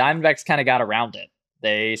 and the Diamondbacks kind of got around it.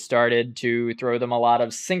 They started to throw them a lot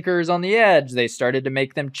of sinkers on the edge. They started to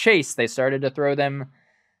make them chase. They started to throw them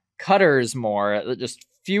cutters more, just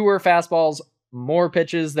fewer fastballs, more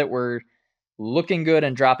pitches that were looking good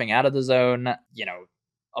and dropping out of the zone. You know,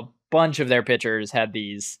 a bunch of their pitchers had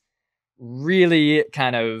these really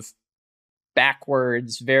kind of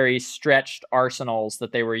backwards, very stretched arsenals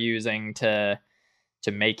that they were using to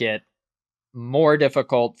make it more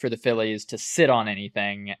difficult for the Phillies to sit on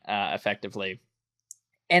anything effectively.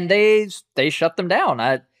 And they shut them down.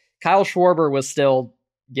 Kyle Schwarber was still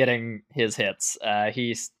getting his hits.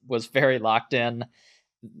 He was very locked in.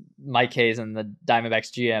 Mike Hazen, the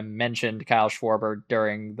Diamondbacks GM, mentioned Kyle Schwarber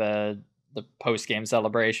during the post-game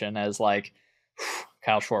celebration as like,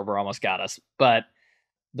 Kyle Schwarber almost got us. But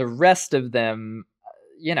the rest of them,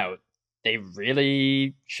 you know, they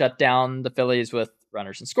really shut down the Phillies with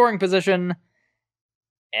runners in scoring position,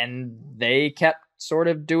 and they kept sort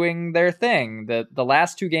of doing their thing. The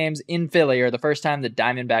last two games in Philly are the first time the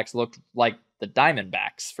Diamondbacks looked like the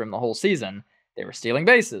Diamondbacks from the whole season. They were stealing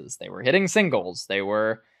bases. They were hitting singles. They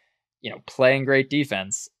were, you know, playing great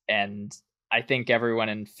defense. And I think everyone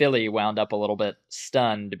in Philly wound up a little bit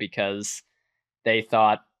stunned because they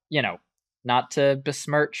thought, you know, not to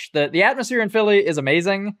besmirch the atmosphere in Philly is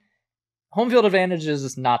amazing. Home field advantage is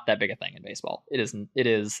just not that big a thing in baseball. It isn't. It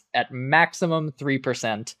is at maximum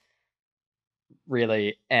 3%,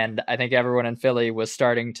 really. And I think everyone in Philly was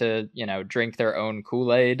starting to, you know, drink their own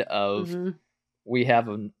Kool-Aid of we have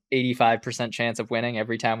an 85% chance of winning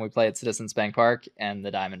every time we play at Citizens Bank Park, and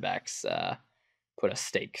the Diamondbacks put a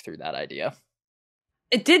stake through that idea.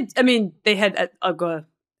 It did. I mean, they had a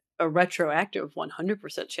retroactive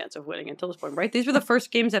 100% chance of winning until this point, right? These were the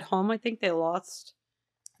first games at home I think they lost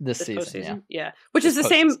this season. Yeah. Which is the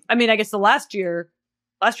same. I mean, I guess last year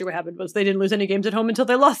what happened was they didn't lose any games at home until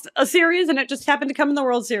they lost a series, and it just happened to come in the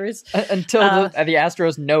World Series. Until the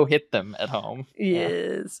Astros no-hit them at home.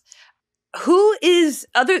 Yes. Yeah. Who is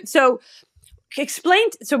other... So, explain...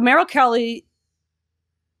 So, Merrill Kelly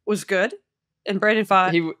was good, and Brandon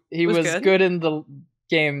Pfaadt He was good in the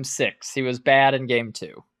game 6. He was bad in game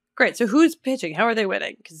 2. Great. So, who's pitching? How are they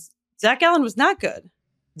winning? Because Zach Allen was not good.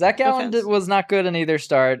 Zach Allen was not good in either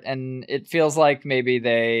start, and it feels like maybe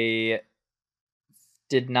they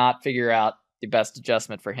did not figure out the best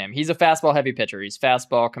adjustment for him. He's a fastball-heavy pitcher. He's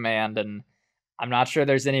fastball command, and I'm not sure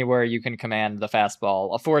there's anywhere you can command the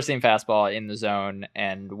fastball, a four-seam fastball in the zone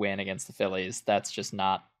and win against the Phillies. That's just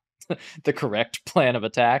not the correct plan of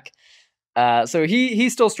attack. So he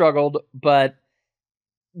still struggled, but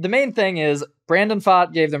the main thing is Brandon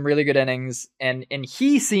Pfaadt gave them really good innings, and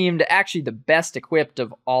he seemed actually the best equipped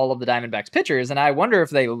of all of the Diamondbacks pitchers, and I wonder if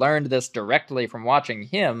they learned this directly from watching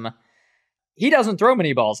him. He doesn't throw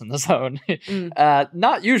many balls in the zone,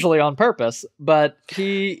 not usually on purpose, but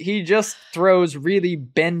he just throws really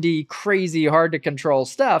bendy, crazy, hard to control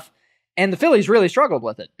stuff. And the Phillies really struggled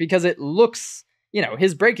with it because it looks, you know,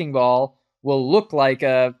 his breaking ball will look like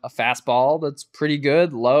a fastball that's pretty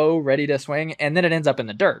good, low, ready to swing, and then it ends up in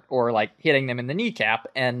the dirt or like hitting them in the kneecap,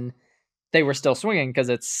 and they were still swinging because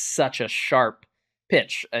it's such a sharp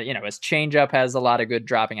pitch. You know, his changeup has a lot of good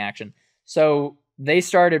dropping action. So they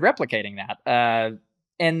started replicating that.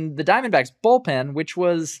 And the Diamondbacks bullpen, which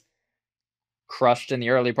was crushed in the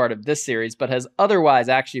early part of this series, but has otherwise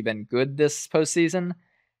actually been good this postseason,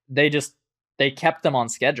 they kept them on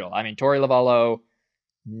schedule. I mean, Torey Lovallo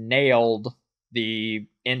nailed the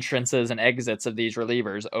entrances and exits of these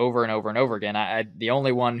relievers over and over and over again. The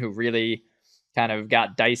only one who really kind of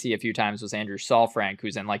got dicey a few times was Andrew Saalfrank,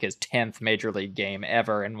 who's in like his 10th major league game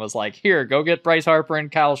ever and was like, here, go get Bryce Harper and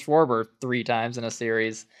Kyle Schwarber 3 times in a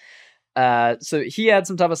series. So he had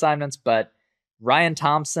some tough assignments, but Ryan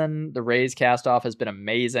Thompson, the Rays cast-off, has been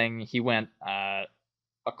amazing. He went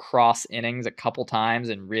across innings a couple times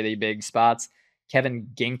in really big spots.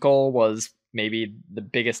 Kevin Ginkel was maybe the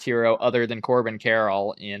biggest hero other than Corbin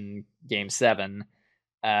Carroll in Game 7.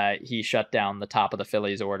 He shut down the top of the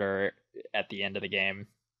Phillies order at the end of the game.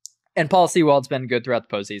 And Paul Sewald's been good throughout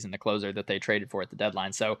the postseason, the closer that they traded for at the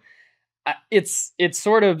deadline. So it's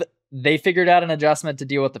sort of, they figured out an adjustment to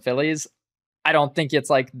deal with the Phillies. I don't think it's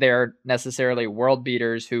like they're necessarily world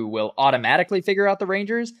beaters who will automatically figure out the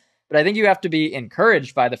Rangers, but I think you have to be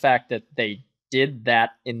encouraged by the fact that they did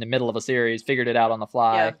that in the middle of a series, figured it out on the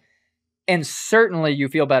fly. Yeah. And certainly you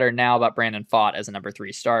feel better now about Brandon Pfaadt as a number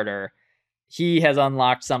 3 starter. He has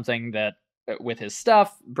unlocked something that with his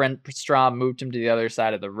stuff. Brent Strom moved him to the other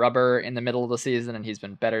side of the rubber in the middle of the season, and he's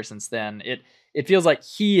been better since then. It feels like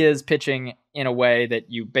he is pitching in a way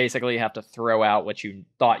that you basically have to throw out what you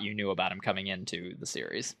thought you knew about him coming into the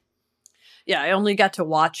series. Yeah, I only got to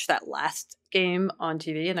watch that last game on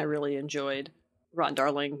TV, and I really enjoyed Ron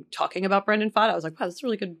Darling talking about Brendan Pfaadt, I was like, wow, that's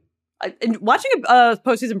really good. And watching a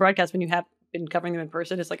postseason broadcast when you have been covering them in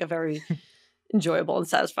person is like a very enjoyable and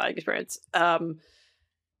satisfying experience.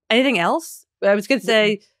 Anything else? I was going to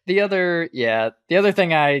say the other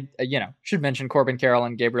thing I should mention Corbin Carroll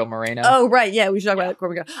and Gabriel Moreno. Oh, right. Yeah, we should talk about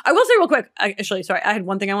Corbin Carroll. I will say real quick, actually, sorry, I had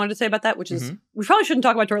one thing I wanted to say about that, which is we probably shouldn't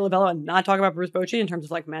talk about Torey Lovullo and not talk about Bruce Bochy in terms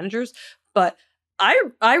of like managers, but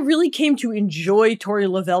I really came to enjoy Torey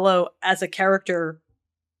Lovullo as a character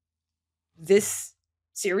this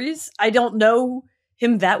series. I don't know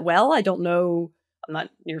him that well. I'm not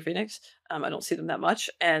near Phoenix. I don't see them that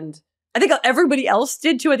much. And I think everybody else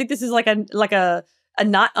did too. I think this is like a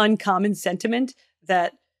not uncommon sentiment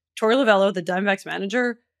that Torey Lovullo, the Diamondbacks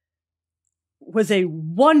manager, was a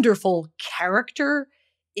wonderful character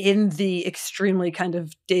in the extremely kind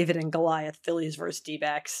of David and Goliath Phillies versus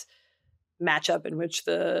D-backs matchup in which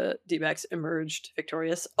the D-backs emerged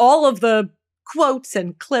victorious. All of the quotes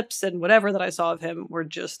and clips and whatever that I saw of him were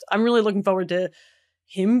just, I'm really looking forward to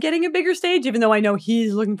him getting a bigger stage, even though I know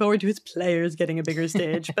he's looking forward to his players getting a bigger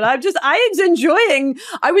stage. But I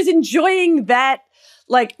was enjoying that.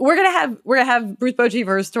 Like, we're gonna have Bruce Bochy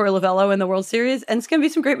versus Torey Lovullo in the World Series, and it's gonna be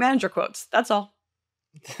some great manager quotes. That's all.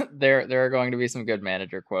 There are going to be some good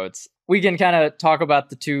manager quotes. We can kind of talk about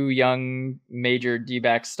the two young major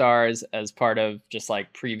D-back stars as part of just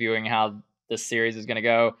like previewing how this series is going to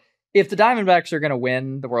go. If the Diamondbacks are going to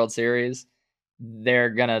win the World Series, they're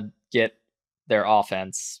going to get their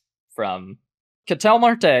offense from Ketel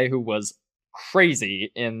Marte, who was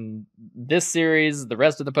crazy in this series, the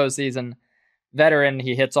rest of the postseason. Veteran,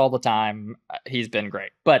 he hits all the time. He's been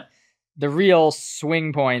great. But the real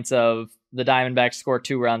swing points of the Diamondbacks score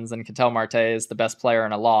 2 runs and Ketel Marte is the best player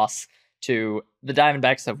in a loss to the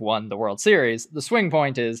Diamondbacks have won the World Series. The swing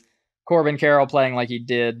point is Corbin Carroll playing like he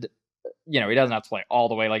did. He doesn't have to play all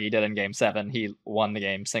the way like he did in Game 7. He won the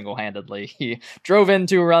game single-handedly. He drove in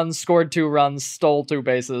 2 runs, scored 2 runs, stole 2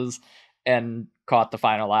 bases, and caught the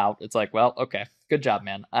final out. It's like, well, okay, good job,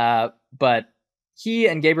 man. But he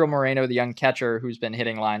and Gabriel Moreno, the young catcher who's been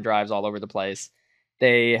hitting line drives all over the place,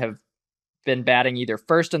 they have been batting either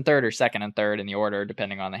first and third or second and third in the order,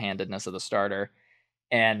 depending on the handedness of the starter.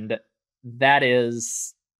 And that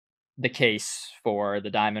is the case for the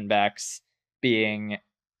Diamondbacks being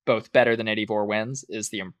both better than 84 wins is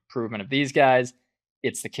the improvement of these guys.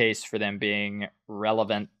 It's the case for them being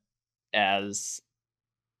relevant as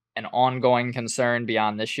an ongoing concern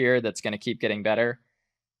beyond this year that's going to keep getting better.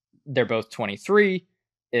 They're both 23.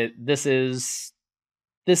 This is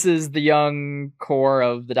the young core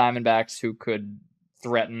of the Diamondbacks who could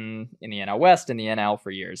threaten in the NL West and the NL for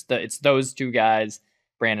years. It's those 2 guys,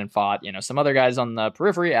 Brandon Pfaadt, some other guys on the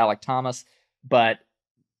periphery, Alec Thomas, but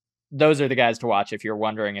those are the guys to watch if you're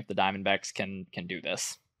wondering if the Diamondbacks can do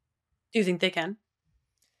this. Do you think they can?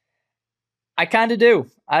 I kind of do.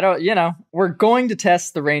 I don't, we're going to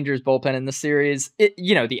test the Rangers bullpen in the series.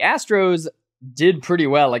 The Astros did pretty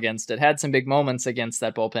well against it, had some big moments against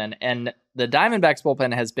that bullpen, and the Diamondbacks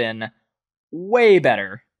bullpen has been way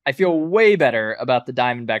better. I feel way better about the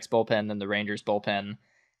Diamondbacks bullpen than the Rangers bullpen,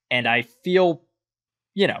 and I feel,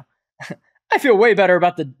 I feel way better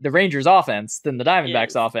about the Rangers offense than the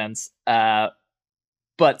Diamondbacks offense,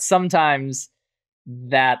 but sometimes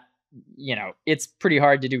that, it's pretty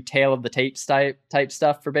hard to do tail of the tape type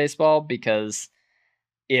stuff for baseball, because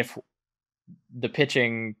if the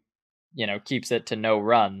pitching keeps it to no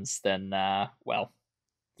runs, then,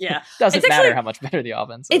 doesn't matter how much better the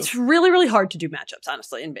offense is. It's really, really hard to do matchups,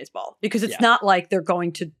 honestly, in baseball, because it's not like they're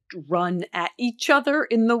going to run at each other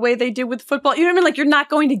in the way they did with football. You know what I mean? Like, you're not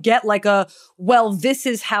going to get like this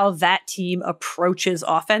is how that team approaches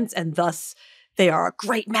offense, and thus they are a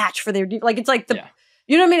great match for their like, it's like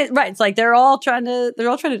you know what I mean? Right. It's like they're all trying to,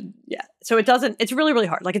 So it's really, really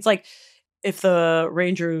hard. Like, it's like if the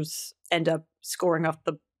Rangers end up scoring off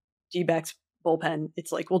the D-backs bullpen,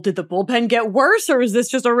 it's like, well, did the bullpen get worse, or is this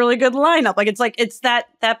just a really good lineup? Like, it's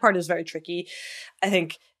that part is very tricky. I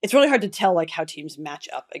think it's really hard to tell like how teams match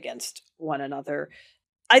up against one another.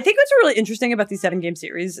 I think what's really interesting about these 7-game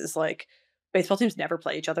series is like baseball teams never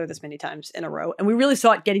play each other this many times in a row, and we really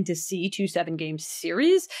saw it getting to see 2 7-game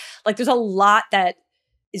series. Like, there's a lot that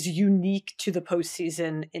is unique to the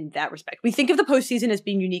postseason in that respect. We think of the postseason as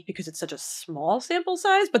being unique because it's such a small sample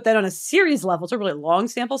size, but then on a series level, it's a really long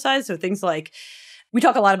sample size. So things like, we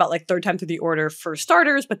talk a lot about like third time through the order for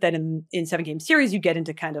starters, but then in 7-game series, you get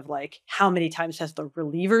into kind of like how many times has the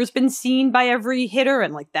relievers been seen by every hitter,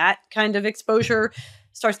 and like that kind of exposure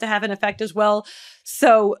starts to have an effect as well.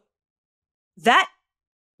 So that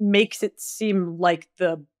makes it seem like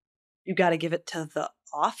you got to give it to the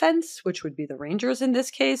offense, which would be the Rangers in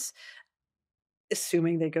this case.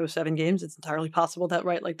 assuming they go 7 games. It's entirely possible that,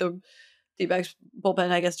 right, like the D-backs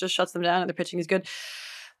bullpen, I guess, just shuts them down and their pitching is good.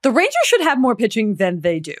 The Rangers should have more pitching than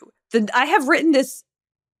they do. I have written this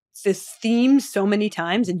theme so many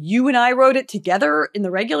times, and you and I wrote it together in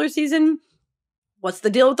the regular season. What's the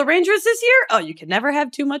deal with the Rangers this year? Oh, you can never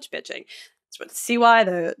have too much pitching. That's what CY,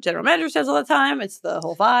 the general manager, says all the time. It's the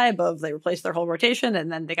whole vibe of they replaced their whole rotation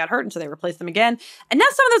and then they got hurt, and so they replaced them again. And now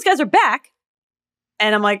some of those guys are back.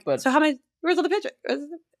 And I'm like, so where's all the pitching?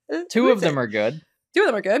 2 of them are good. 2 of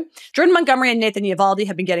them are good. Jordan Montgomery and Nathan Eovaldi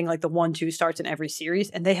have been getting like the 1-2 starts in every series,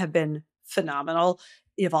 and they have been phenomenal.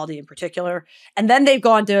 Eovaldi in particular. And then they've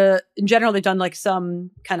gone to, in general, they've done like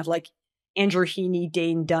some kind of like Andrew Heaney,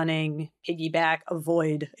 Dane Dunning, piggyback,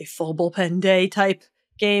 avoid a full bullpen day type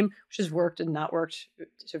game, which has worked and not worked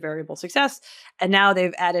to variable success. And now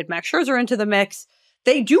they've added Max Scherzer into the mix.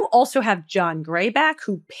 They do also have John Gray back,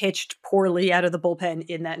 who pitched poorly out of the bullpen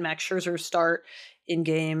in that Max Scherzer start in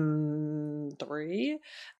game 3.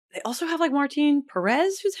 They also have like Martin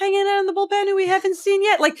Perez, who's hanging out in the bullpen, who we haven't seen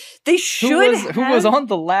yet. Like they should who was on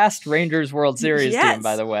the last Rangers World Series team,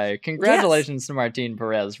 by the way. Congratulations to Martin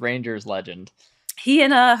Perez, Rangers legend. He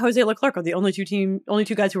and Jose Leclerc are the only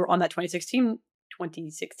two guys who were on that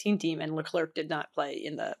 2016 team, and Leclerc did not play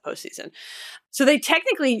in the postseason. So they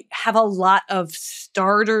technically have a lot of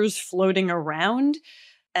starters floating around,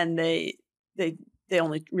 and they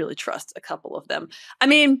only really trust a couple of them. I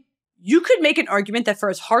mean, you could make an argument that for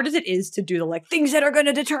as hard as it is to do the like things that are going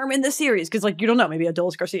to determine the series, because like you don't know, maybe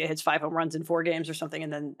Adolis Garcia hits 5 home runs in 4 games or something,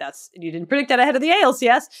 and then you didn't predict that ahead of the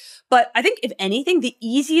ALCS. But I think if anything, the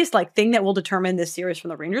easiest like thing that will determine this series from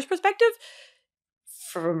the Rangers' perspective,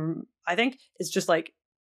 is just like,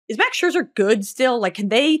 is Max Scherzer good still? Like, can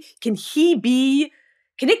it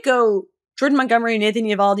go Jordan Montgomery, Nathan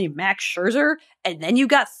Eovaldi, Max Scherzer, and then you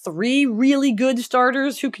got 3 really good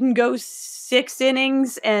starters who can go 6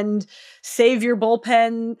 innings and save your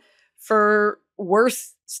bullpen for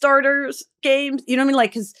worse starters games? You know what I mean?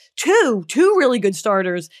 Like, because two really good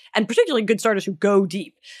starters, and particularly good starters who go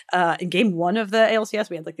deep. In game 1 of the ALCS,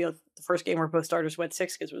 we had like the first game where both starters went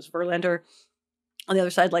 6 because it was Verlander on the other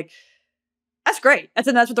side. Like, that's great. That's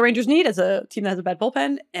what the Rangers need as a team that has a bad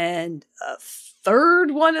bullpen. And a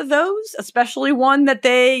third one of those, especially one that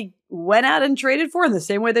they went out and traded for in the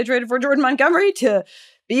same way they traded for Jordan Montgomery to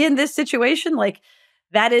be in this situation. Like,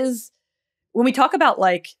 that is, when we talk about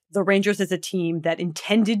like the Rangers as a team that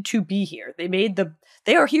intended to be here,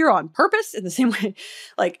 they are here on purpose in the same way.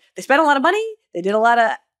 Like, they spent a lot of money. They did a lot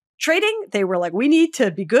of trading. They were like, we need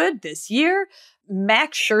to be good this year.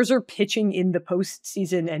 Max Scherzer pitching in the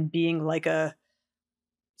postseason and being like a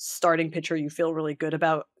starting pitcher you feel really good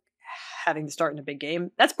about having to start in a big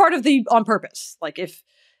game, that's part of the on purpose. Like, if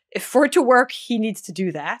for it to work, he needs to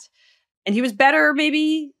do that. And he was better,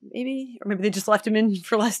 maybe, or maybe they just left him in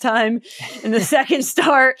for less time in the second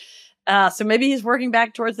start. So maybe he's working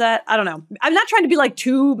back towards that. I don't know. I'm not trying to be like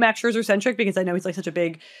too Max Scherzer centric, because I know he's like such a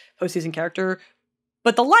big postseason character.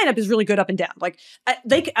 But the lineup is really good up and down. Like,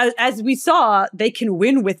 as we saw, they can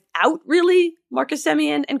win without really Marcus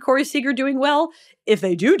Semien and Corey Seager doing well. If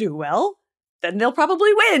they do well, then they'll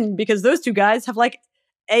probably win, because those 2 guys have like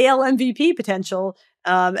AL MVP potential.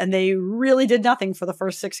 And they really did nothing for the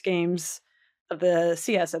first 6 games of the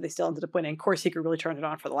CS, and they still ended up winning. Corey Seager really turned it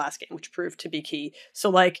on for the last game, which proved to be key. So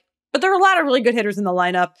like, but there are a lot of really good hitters in the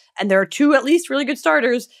lineup, and there are 2 at least really good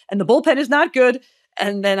starters, and the bullpen is not good.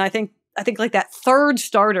 And then I think like that third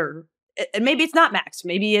starter, and maybe it's not Max,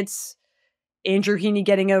 maybe it's Andrew Heaney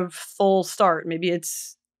getting a full start, maybe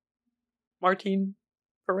it's Martin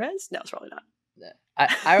Perez. No, it's probably not.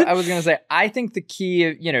 I was going to say, I think the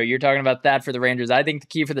key, you're talking about that for the Rangers. I think the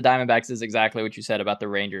key for the Diamondbacks is exactly what you said about the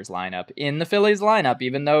Rangers lineup. In the Phillies lineup,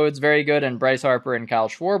 even though it's very good and Bryce Harper and Kyle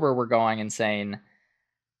Schwarber were going insane,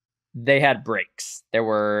 they had breaks.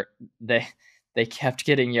 They kept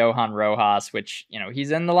getting Johan Rojas, which, he's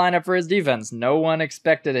in the lineup for his defense. No one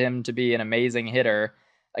expected him to be an amazing hitter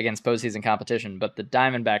against postseason competition, but the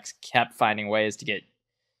Diamondbacks kept finding ways to get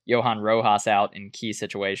Johan Rojas out in key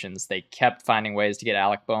situations. They kept finding ways to get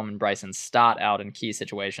Alec Bohm and Bryson Stott out in key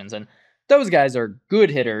situations. And those guys are good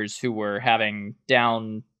hitters who were having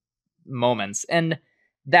down moments. And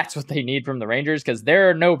that's what they need from the Rangers, because there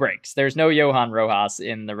are no breaks. There's no Johan Rojas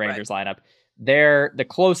in the Rangers lineup. The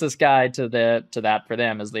closest guy to that for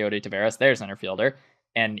them is Leody Taveras, their center fielder.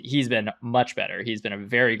 And he's been much better. He's been a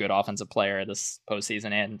very good offensive player this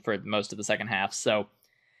postseason and for most of the second half. So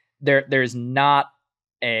there's not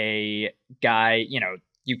a guy,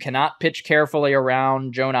 you cannot pitch carefully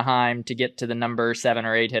around Jonah Heim to get to the number 7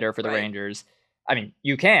 or 8 hitter for the Rangers. I mean,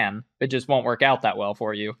 you can, it just won't work out that well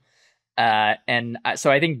for you.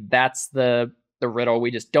 So I think that's the the riddle.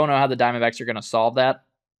 We just don't know how the Diamondbacks are going to solve that.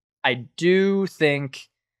 I do think,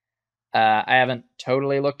 I haven't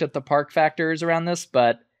totally looked at the park factors around this,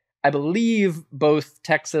 but I believe both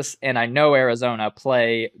Texas and I know Arizona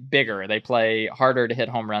play bigger. They play harder to hit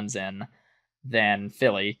home runs in than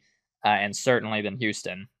Philly, and certainly than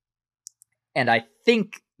Houston. And I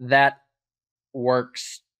think that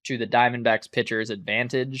works to the Diamondbacks pitchers'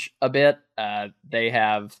 advantage a bit. They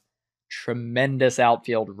have tremendous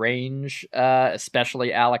outfield range,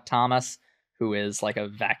 especially Alec Thomas, who is like a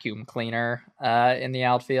vacuum cleaner in the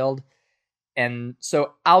outfield. And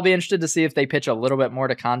so I'll be interested to see if they pitch a little bit more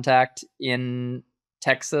to contact in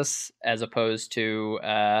Texas as opposed to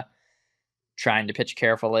trying to pitch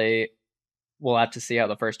carefully. We'll have to see how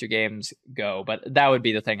the first two games go, but that would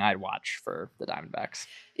be the thing I'd watch for the Diamondbacks.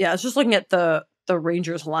 Yeah, I was just looking at the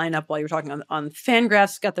Rangers lineup while you were talking on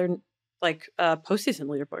Fangraphs. Got their postseason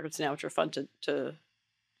leaderboards now, which are fun to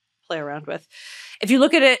play around with. If you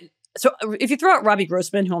look at it, so if you throw out Robbie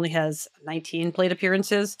Grossman, who only has 19 plate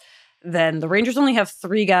appearances, then the Rangers only have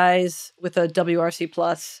 3 guys with a WRC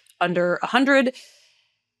plus under 100.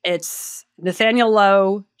 It's Nathaniel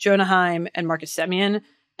Lowe, Jonah Heim, and Marcus Semien.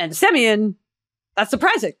 And Semien, that's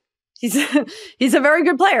surprising. He's a very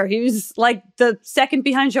good player. He was like the second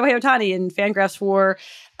behind Shohei Ohtani in Fangraphs WAR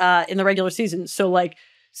in the regular season. So like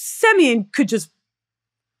Semien could just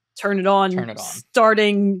turn it on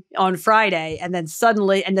starting on Friday, and then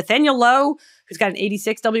suddenly, and Nathaniel Lowe, who's got an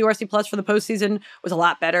 86 WRC plus for the postseason, was a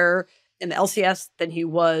lot better in the LCS than he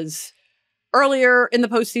was earlier in the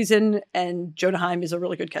postseason. And Jonah Heim is a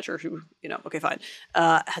really good catcher who, okay, fine,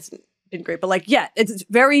 hasn't been great, but like, yeah, it's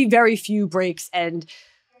very, very few breaks. And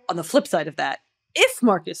on the flip side of that, if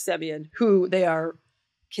Marcus Semien, who they are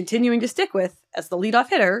continuing to stick with as the leadoff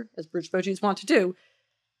hitter, as Bruce Bochy's want to do,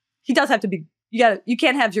 he does have to be. You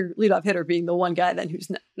can't have your leadoff hitter being the one guy then who's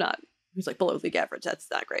who's like below league average. That's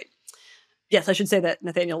not great. Yes, I should say that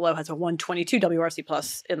Nathaniel Lowe has a 122 WRC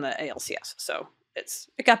plus in the ALCS, so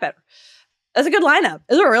it got better. That's a good lineup.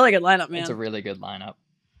 It's a really good lineup, man. It's a really good lineup.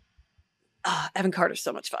 Evan Carter's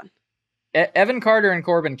so much fun. Evan Carter and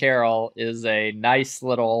Corbin Carroll is a nice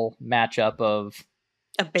little matchup of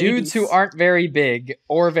dudes who aren't very big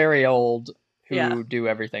or very old who do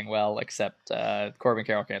everything well, except Corbin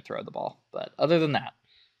Carroll can't throw the ball. But other than that,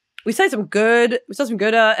 we saw some good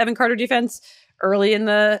Evan Carter defense early in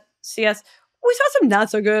the CS. We saw some not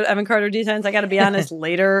so good Evan Carter defense, I got to be honest,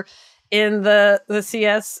 later in the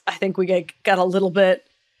CS. I think we got a little bit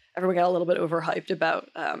overhyped about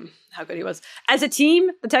how good he was. As a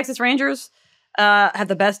team, the Texas Rangers had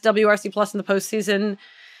the best WRC plus in the postseason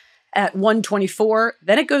at 124.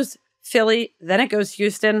 Then it goes Philly. Then it goes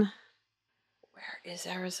Houston. Where is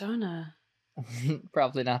Arizona?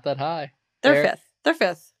 Probably not that high. They're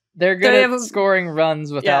fifth. They're good at scoring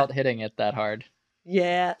runs without hitting it that hard.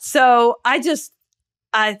 Yeah. So I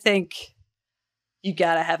think you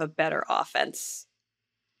got to have a better offense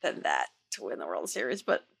than that to win the World Series.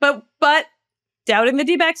 But doubting the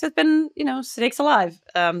D-backs has been, snakes alive.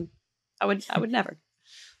 I would never.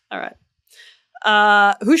 All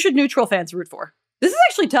right. Who should neutral fans root for? This is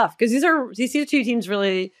actually tough because these are two teams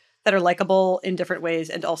really that are likable in different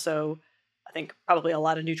ways, and also I think probably a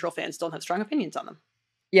lot of neutral fans don't have strong opinions on them.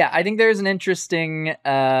 Yeah, I think there's an interesting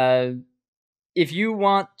if you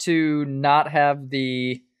want to not have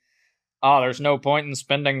the there's no point in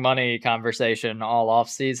spending money conversation all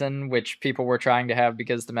off season, which people were trying to have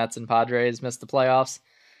because the Mets and Padres missed the playoffs,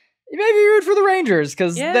 you maybe root for the Rangers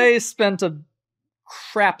because they spent a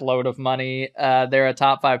crap load of money. They're a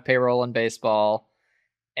top 5 payroll in baseball,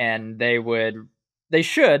 and they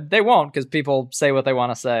won't because people say what they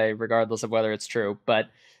want to say regardless of whether it's true, but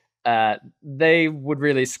they would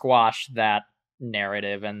really squash that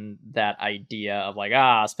narrative and that idea of like,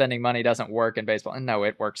 spending money doesn't work in baseball. And no,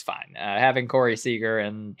 it works fine. Having Corey Seager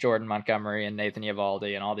and Jordan Montgomery and Nathan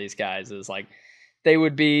Eovaldi and all these guys is like, they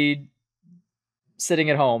would be sitting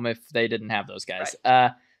at home if they didn't have those guys.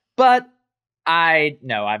 Right. But I'm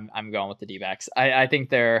going with the D-backs. I think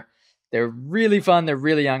they're really fun. They're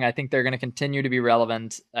really young. I think they're going to continue to be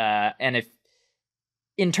relevant. And if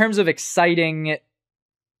in terms of exciting,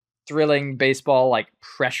 thrilling baseball, like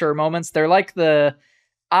pressure moments, they're like the,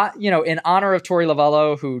 in honor of Torey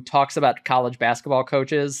Lovello, who talks about college basketball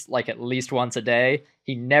coaches like at least once a day.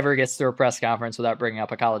 He never gets through a press conference without bringing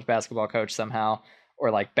up a college basketball coach somehow,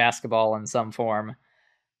 or like basketball in some form.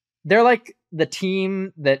 They're like the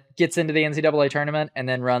team that gets into the NCAA tournament and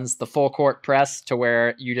then runs the full court press to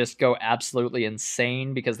where you just go absolutely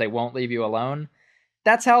insane because they won't leave you alone.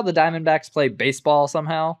 That's how the Diamondbacks play baseball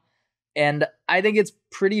somehow. And I think it's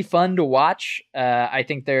pretty fun to watch. I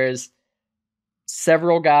think there's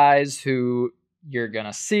several guys who you're going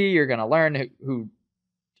to see, you're going to learn, who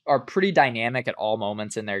are pretty dynamic at all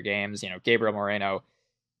moments in their games. Gabriel Moreno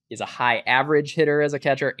is a high average hitter as a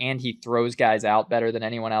catcher, and he throws guys out better than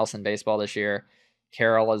anyone else in baseball this year.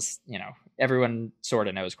 Carroll is, everyone sort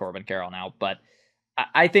of knows Corbin Carroll now, but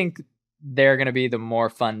I think they're going to be the more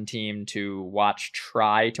fun team to watch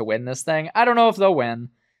try to win this thing. I don't know if they'll win,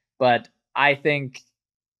 but I think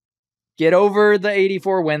get over the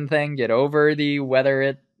 84 win thing, get over the whether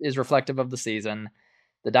it is reflective of the season.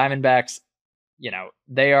 The Diamondbacks,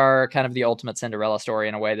 they are kind of the ultimate Cinderella story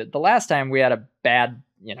in a way that the last time we had a bad,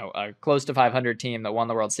 a close to 500 team that won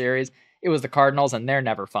the World Series, it was the Cardinals, and they're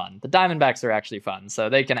never fun. The Diamondbacks are actually fun, so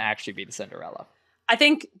they can actually be the Cinderella. I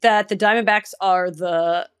think that the Diamondbacks are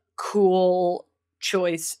the cool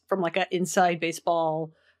choice from like an inside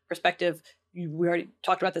baseball perspective. We already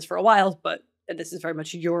talked about this for a while, but this is very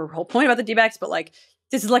much your whole point about the D-backs, but like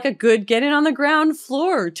this is like a good get in on the ground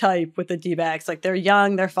floor type with the D-backs. Like they're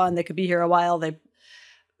young, they're fun, they could be here a while.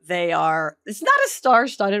 They are, it's not a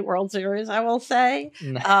star-studded World Series, I will say.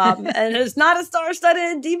 And it's not a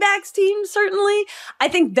star-studded D-backs team, certainly. I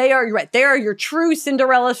think you're right, they are your true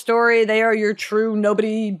Cinderella story. They are your true,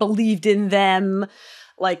 nobody believed in them.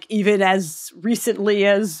 Like even as recently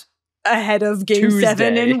as ahead of Game Tuesday,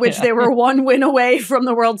 7, in which they were one win away from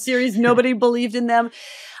the World Series. Nobody believed in them.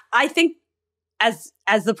 I think as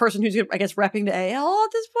the person who's, I guess, repping the AL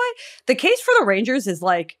at this point, the case for the Rangers is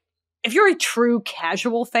like, if you're a true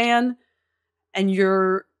casual fan and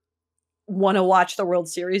you're want to watch the World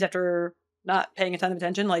Series after not paying a ton of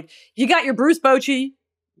attention, like you got your Bruce Bochy,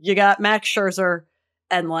 you got Max Scherzer,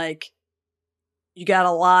 and like you got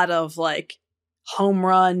a lot of like home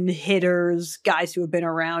run hitters, guys who have been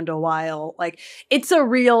around a while. Like it's a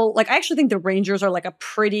real, like I actually think the Rangers are like a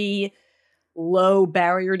pretty low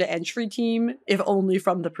barrier to entry team, if only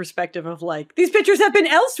from the perspective of like these pitchers have been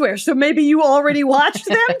elsewhere, so maybe you already watched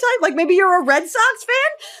them type. Like maybe you're a Red Sox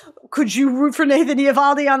fan, could you root for Nathan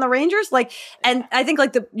Eovaldi on the Rangers? Like, and I think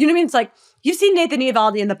like you know what I mean, it's like you've seen Nathan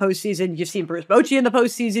Eovaldi in the postseason, you've seen Bruce Bochy in the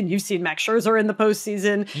postseason, you've seen Max Scherzer in the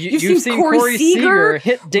postseason, you've seen Corey Seager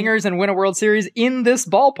hit dingers and win a World Series in this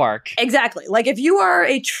ballpark. Exactly. Like if you are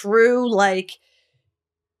a true like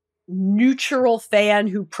neutral fan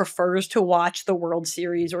who prefers to watch the World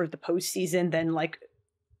Series or the postseason than like,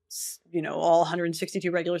 all 162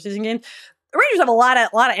 regular season games, the Rangers have a lot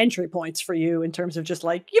of entry points for you in terms of just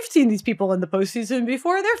like, you've seen these people in the postseason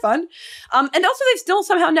before, they're fun. And also they've still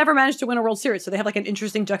somehow never managed to win a World Series. So they have like an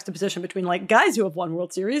interesting juxtaposition between like guys who have won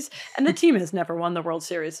World Series and the team has never won the World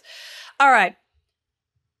Series. All right.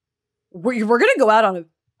 We're going to go out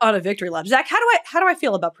on a victory lap. Zach, how do I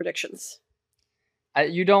feel about predictions?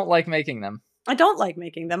 You don't like making them. I don't like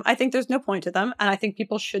making them. I think there's no point to them. And I think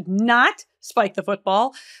people should not spike the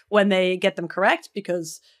football when they get them correct,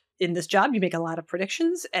 because in this job, you make a lot of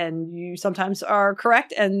predictions and you sometimes are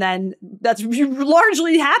correct. And then that's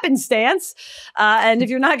largely happenstance. And if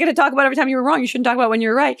you're not going to talk about every time you were wrong, you shouldn't talk about when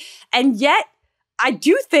you're right. And yet I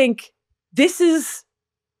do think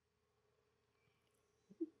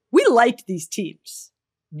we liked these teams.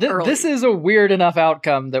 This is a weird enough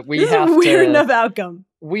outcome that we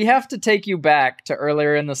have to take you back to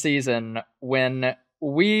earlier in the season when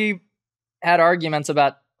we had arguments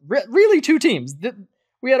about really two teams.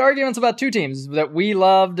 We had arguments about two teams that we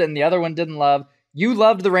loved and the other one didn't love. You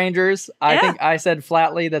loved the Rangers. I think I said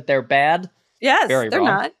flatly that they're bad. Yes, they're wrong.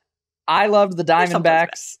 Not. I loved the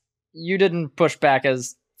Diamondbacks. You didn't push back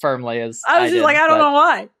as firmly as I was just like, I don't know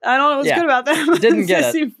why. I don't know what's good about them. Didn't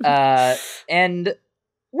get it. And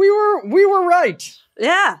we were right.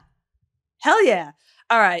 Yeah. Hell yeah.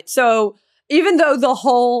 All right. So even though the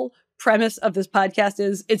whole premise of this podcast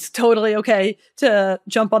is it's totally okay to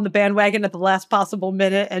jump on the bandwagon at the last possible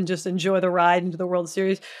minute and just enjoy the ride into the World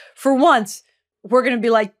Series, for once, we're going to be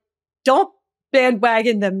like, don't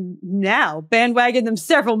bandwagon them now. Bandwagon them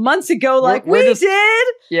several months ago like we did.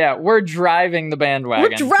 Yeah, we're driving the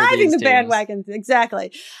bandwagon. We're driving the bandwagon.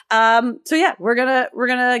 Exactly. So yeah, we're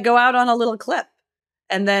gonna go out on a little clip.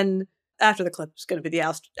 And then after the clip is going to be the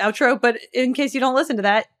outro. But in case you don't listen to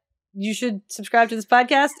that, you should subscribe to this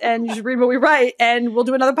podcast and you should read what we write. And we'll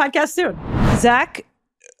do another podcast soon. Zach,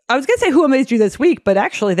 I was going to say who amazed you this week, but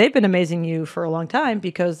actually they've been amazing you for a long time,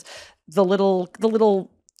 because the little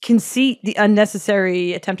conceit, the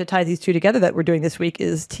unnecessary attempt to tie these two together that we're doing this week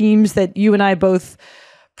is teams that you and I both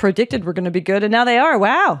predicted were going to be good. And now they are.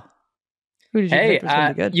 Wow. Who did you think was going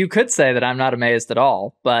to be good? You could say that I'm not amazed at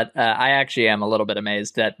all, but I actually am a little bit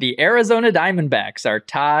amazed that the Arizona Diamondbacks are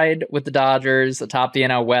tied with the Dodgers atop the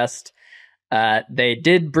NL West. They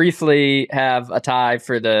did briefly have a tie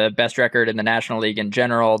for the best record in the National League in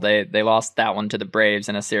general. They lost that one to the Braves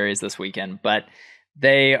in a series this weekend, but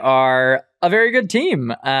they are a very good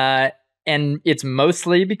team. And it's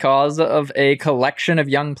mostly because of a collection of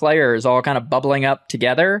young players all kind of bubbling up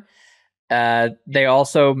together. They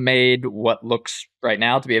also made what looks right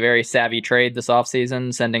now to be a very savvy trade this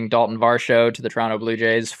offseason, sending Dalton Varsho to the Toronto Blue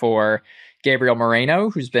Jays for Gabriel Moreno,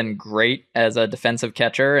 who's been great as a defensive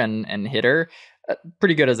catcher and hitter.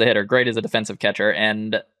 Pretty good as a hitter, great as a defensive catcher.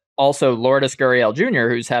 And also Lourdes Gurriel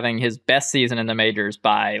Jr., who's having his best season in the majors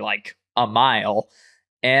by like a mile.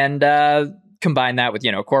 And combine that with,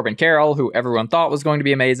 Corbin Carroll, who everyone thought was going to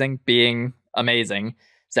be amazing, being amazing.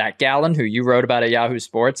 Zach Gallen, who you wrote about at Yahoo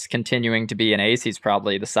Sports, continuing to be an ace. He's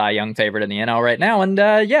probably the Cy Young favorite in the NL right now. And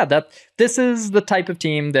this is the type of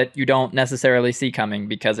team that you don't necessarily see coming,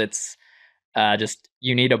 because it's just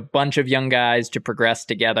you need a bunch of young guys to progress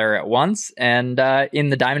together at once. And in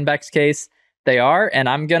the Diamondbacks case, they are. And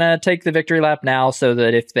I'm going to take the victory lap now so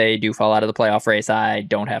that if they do fall out of the playoff race, I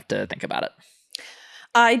don't have to think about it.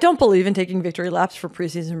 I don't believe in taking victory laps for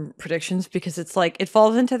preseason predictions, because it's like it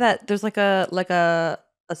falls into that. There's like a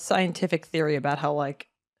scientific theory about how, like,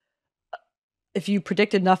 if you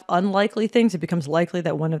predict enough unlikely things, it becomes likely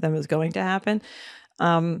that one of them is going to happen.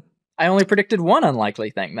 I only predicted one unlikely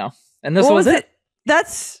thing, though, and this was it. You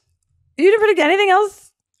didn't predict anything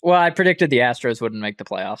else? Well, I predicted the Astros wouldn't make the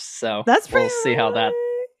playoffs, so we'll see how that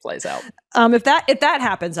plays out. If that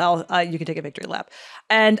happens, you can take a victory lap.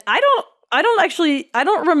 And I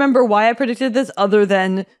don't remember why I predicted this, other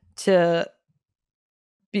than to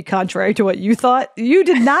be contrary to what you thought. You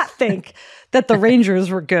did not think that the Rangers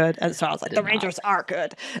were good. And so I was like, the Rangers are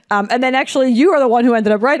good. And then actually you are the one who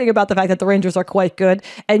ended up writing about the fact that the Rangers are quite good.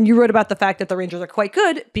 And you wrote about the fact that the Rangers are quite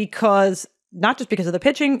good because, not just because of the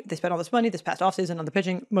pitching, they spent all this money this past offseason on the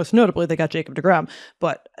pitching. Most notably, they got Jacob deGrom,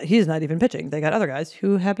 but he's not even pitching. They got other guys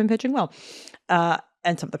who have been pitching well.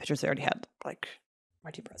 And some of the pitchers they already had, like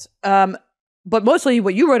Martin Perez. But mostly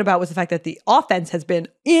what you wrote about was the fact that the offense has been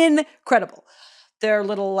incredible. Their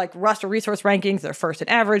little like roster resource rankings, they're first in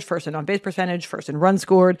average, first in on-base percentage, first in runs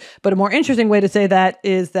scored. But a more interesting way to say that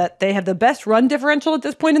is that they have the best run differential at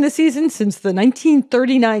this point in the season since the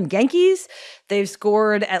 1939 Yankees. They've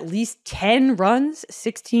scored at least 10 runs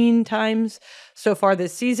 16 times so far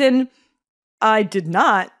this season. I did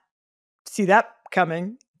not see that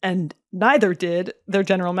coming, and neither did their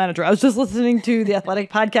general manager. I was just listening to the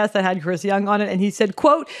Athletic podcast that had Chris Young on it, and he said,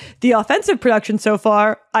 quote, "The offensive production so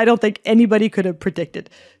far, I don't think anybody could have predicted."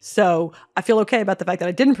 So I feel okay about the fact that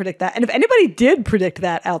I didn't predict that. And if anybody did predict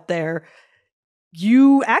that out there,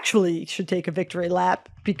 you actually should take a victory lap,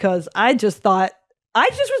 because I just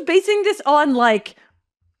was basing this on, like,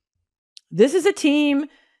 this is a team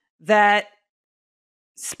that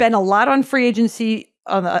spent a lot on free agency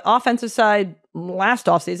on the offensive side last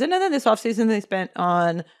offseason, and then this offseason they spent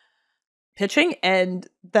on pitching, and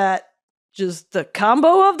that just the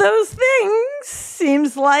combo of those things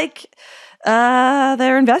seems like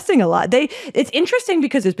they're investing a lot. It's interesting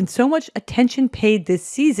because there's been so much attention paid this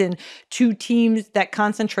season to teams that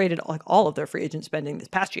concentrated like all of their free agent spending this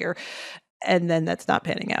past year, and then that's not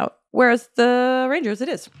panning out. Whereas the Rangers, it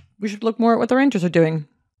is. We should look more at what the Rangers are doing.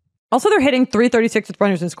 Also, they're hitting .336 with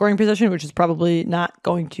runners in scoring position, which is probably not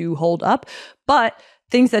going to hold up. But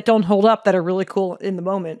things that don't hold up that are really cool in the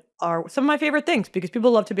moment are some of my favorite things, because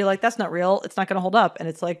people love to be like, that's not real, it's not going to hold up. And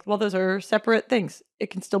it's like, well, those are separate things.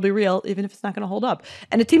 It can still be real, even if it's not going to hold up.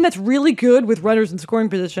 And a team that's really good with runners in scoring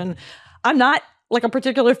position, I'm not like a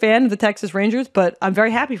particular fan of the Texas Rangers, but I'm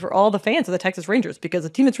very happy for all the fans of the Texas Rangers, because a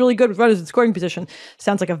team that's really good with runners in scoring position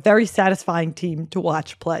sounds like a very satisfying team to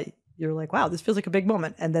watch play. You're like, wow, this feels like a big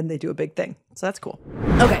moment. And then they do a big thing. So that's cool.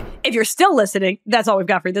 Okay. If you're still listening, that's all we've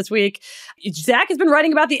got for you this week. Zach has been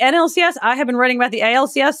writing about the NLCS. I have been writing about the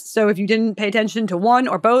ALCS. So if you didn't pay attention to one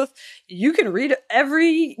or both, you can read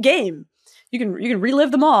every game. You can relive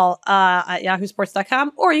them all at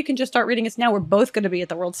yahoosports.com, or you can just start reading us now. We're both going to be at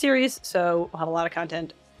the World Series, so we'll have a lot of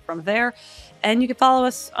content from there. And you can follow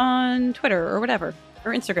us on Twitter or whatever,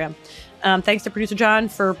 or Instagram. Thanks to producer John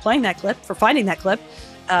for playing that clip, for finding that clip.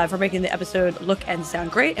 For making the episode look and sound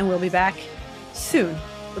great. And we'll be back soon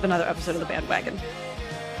with another episode of The Bandwagon.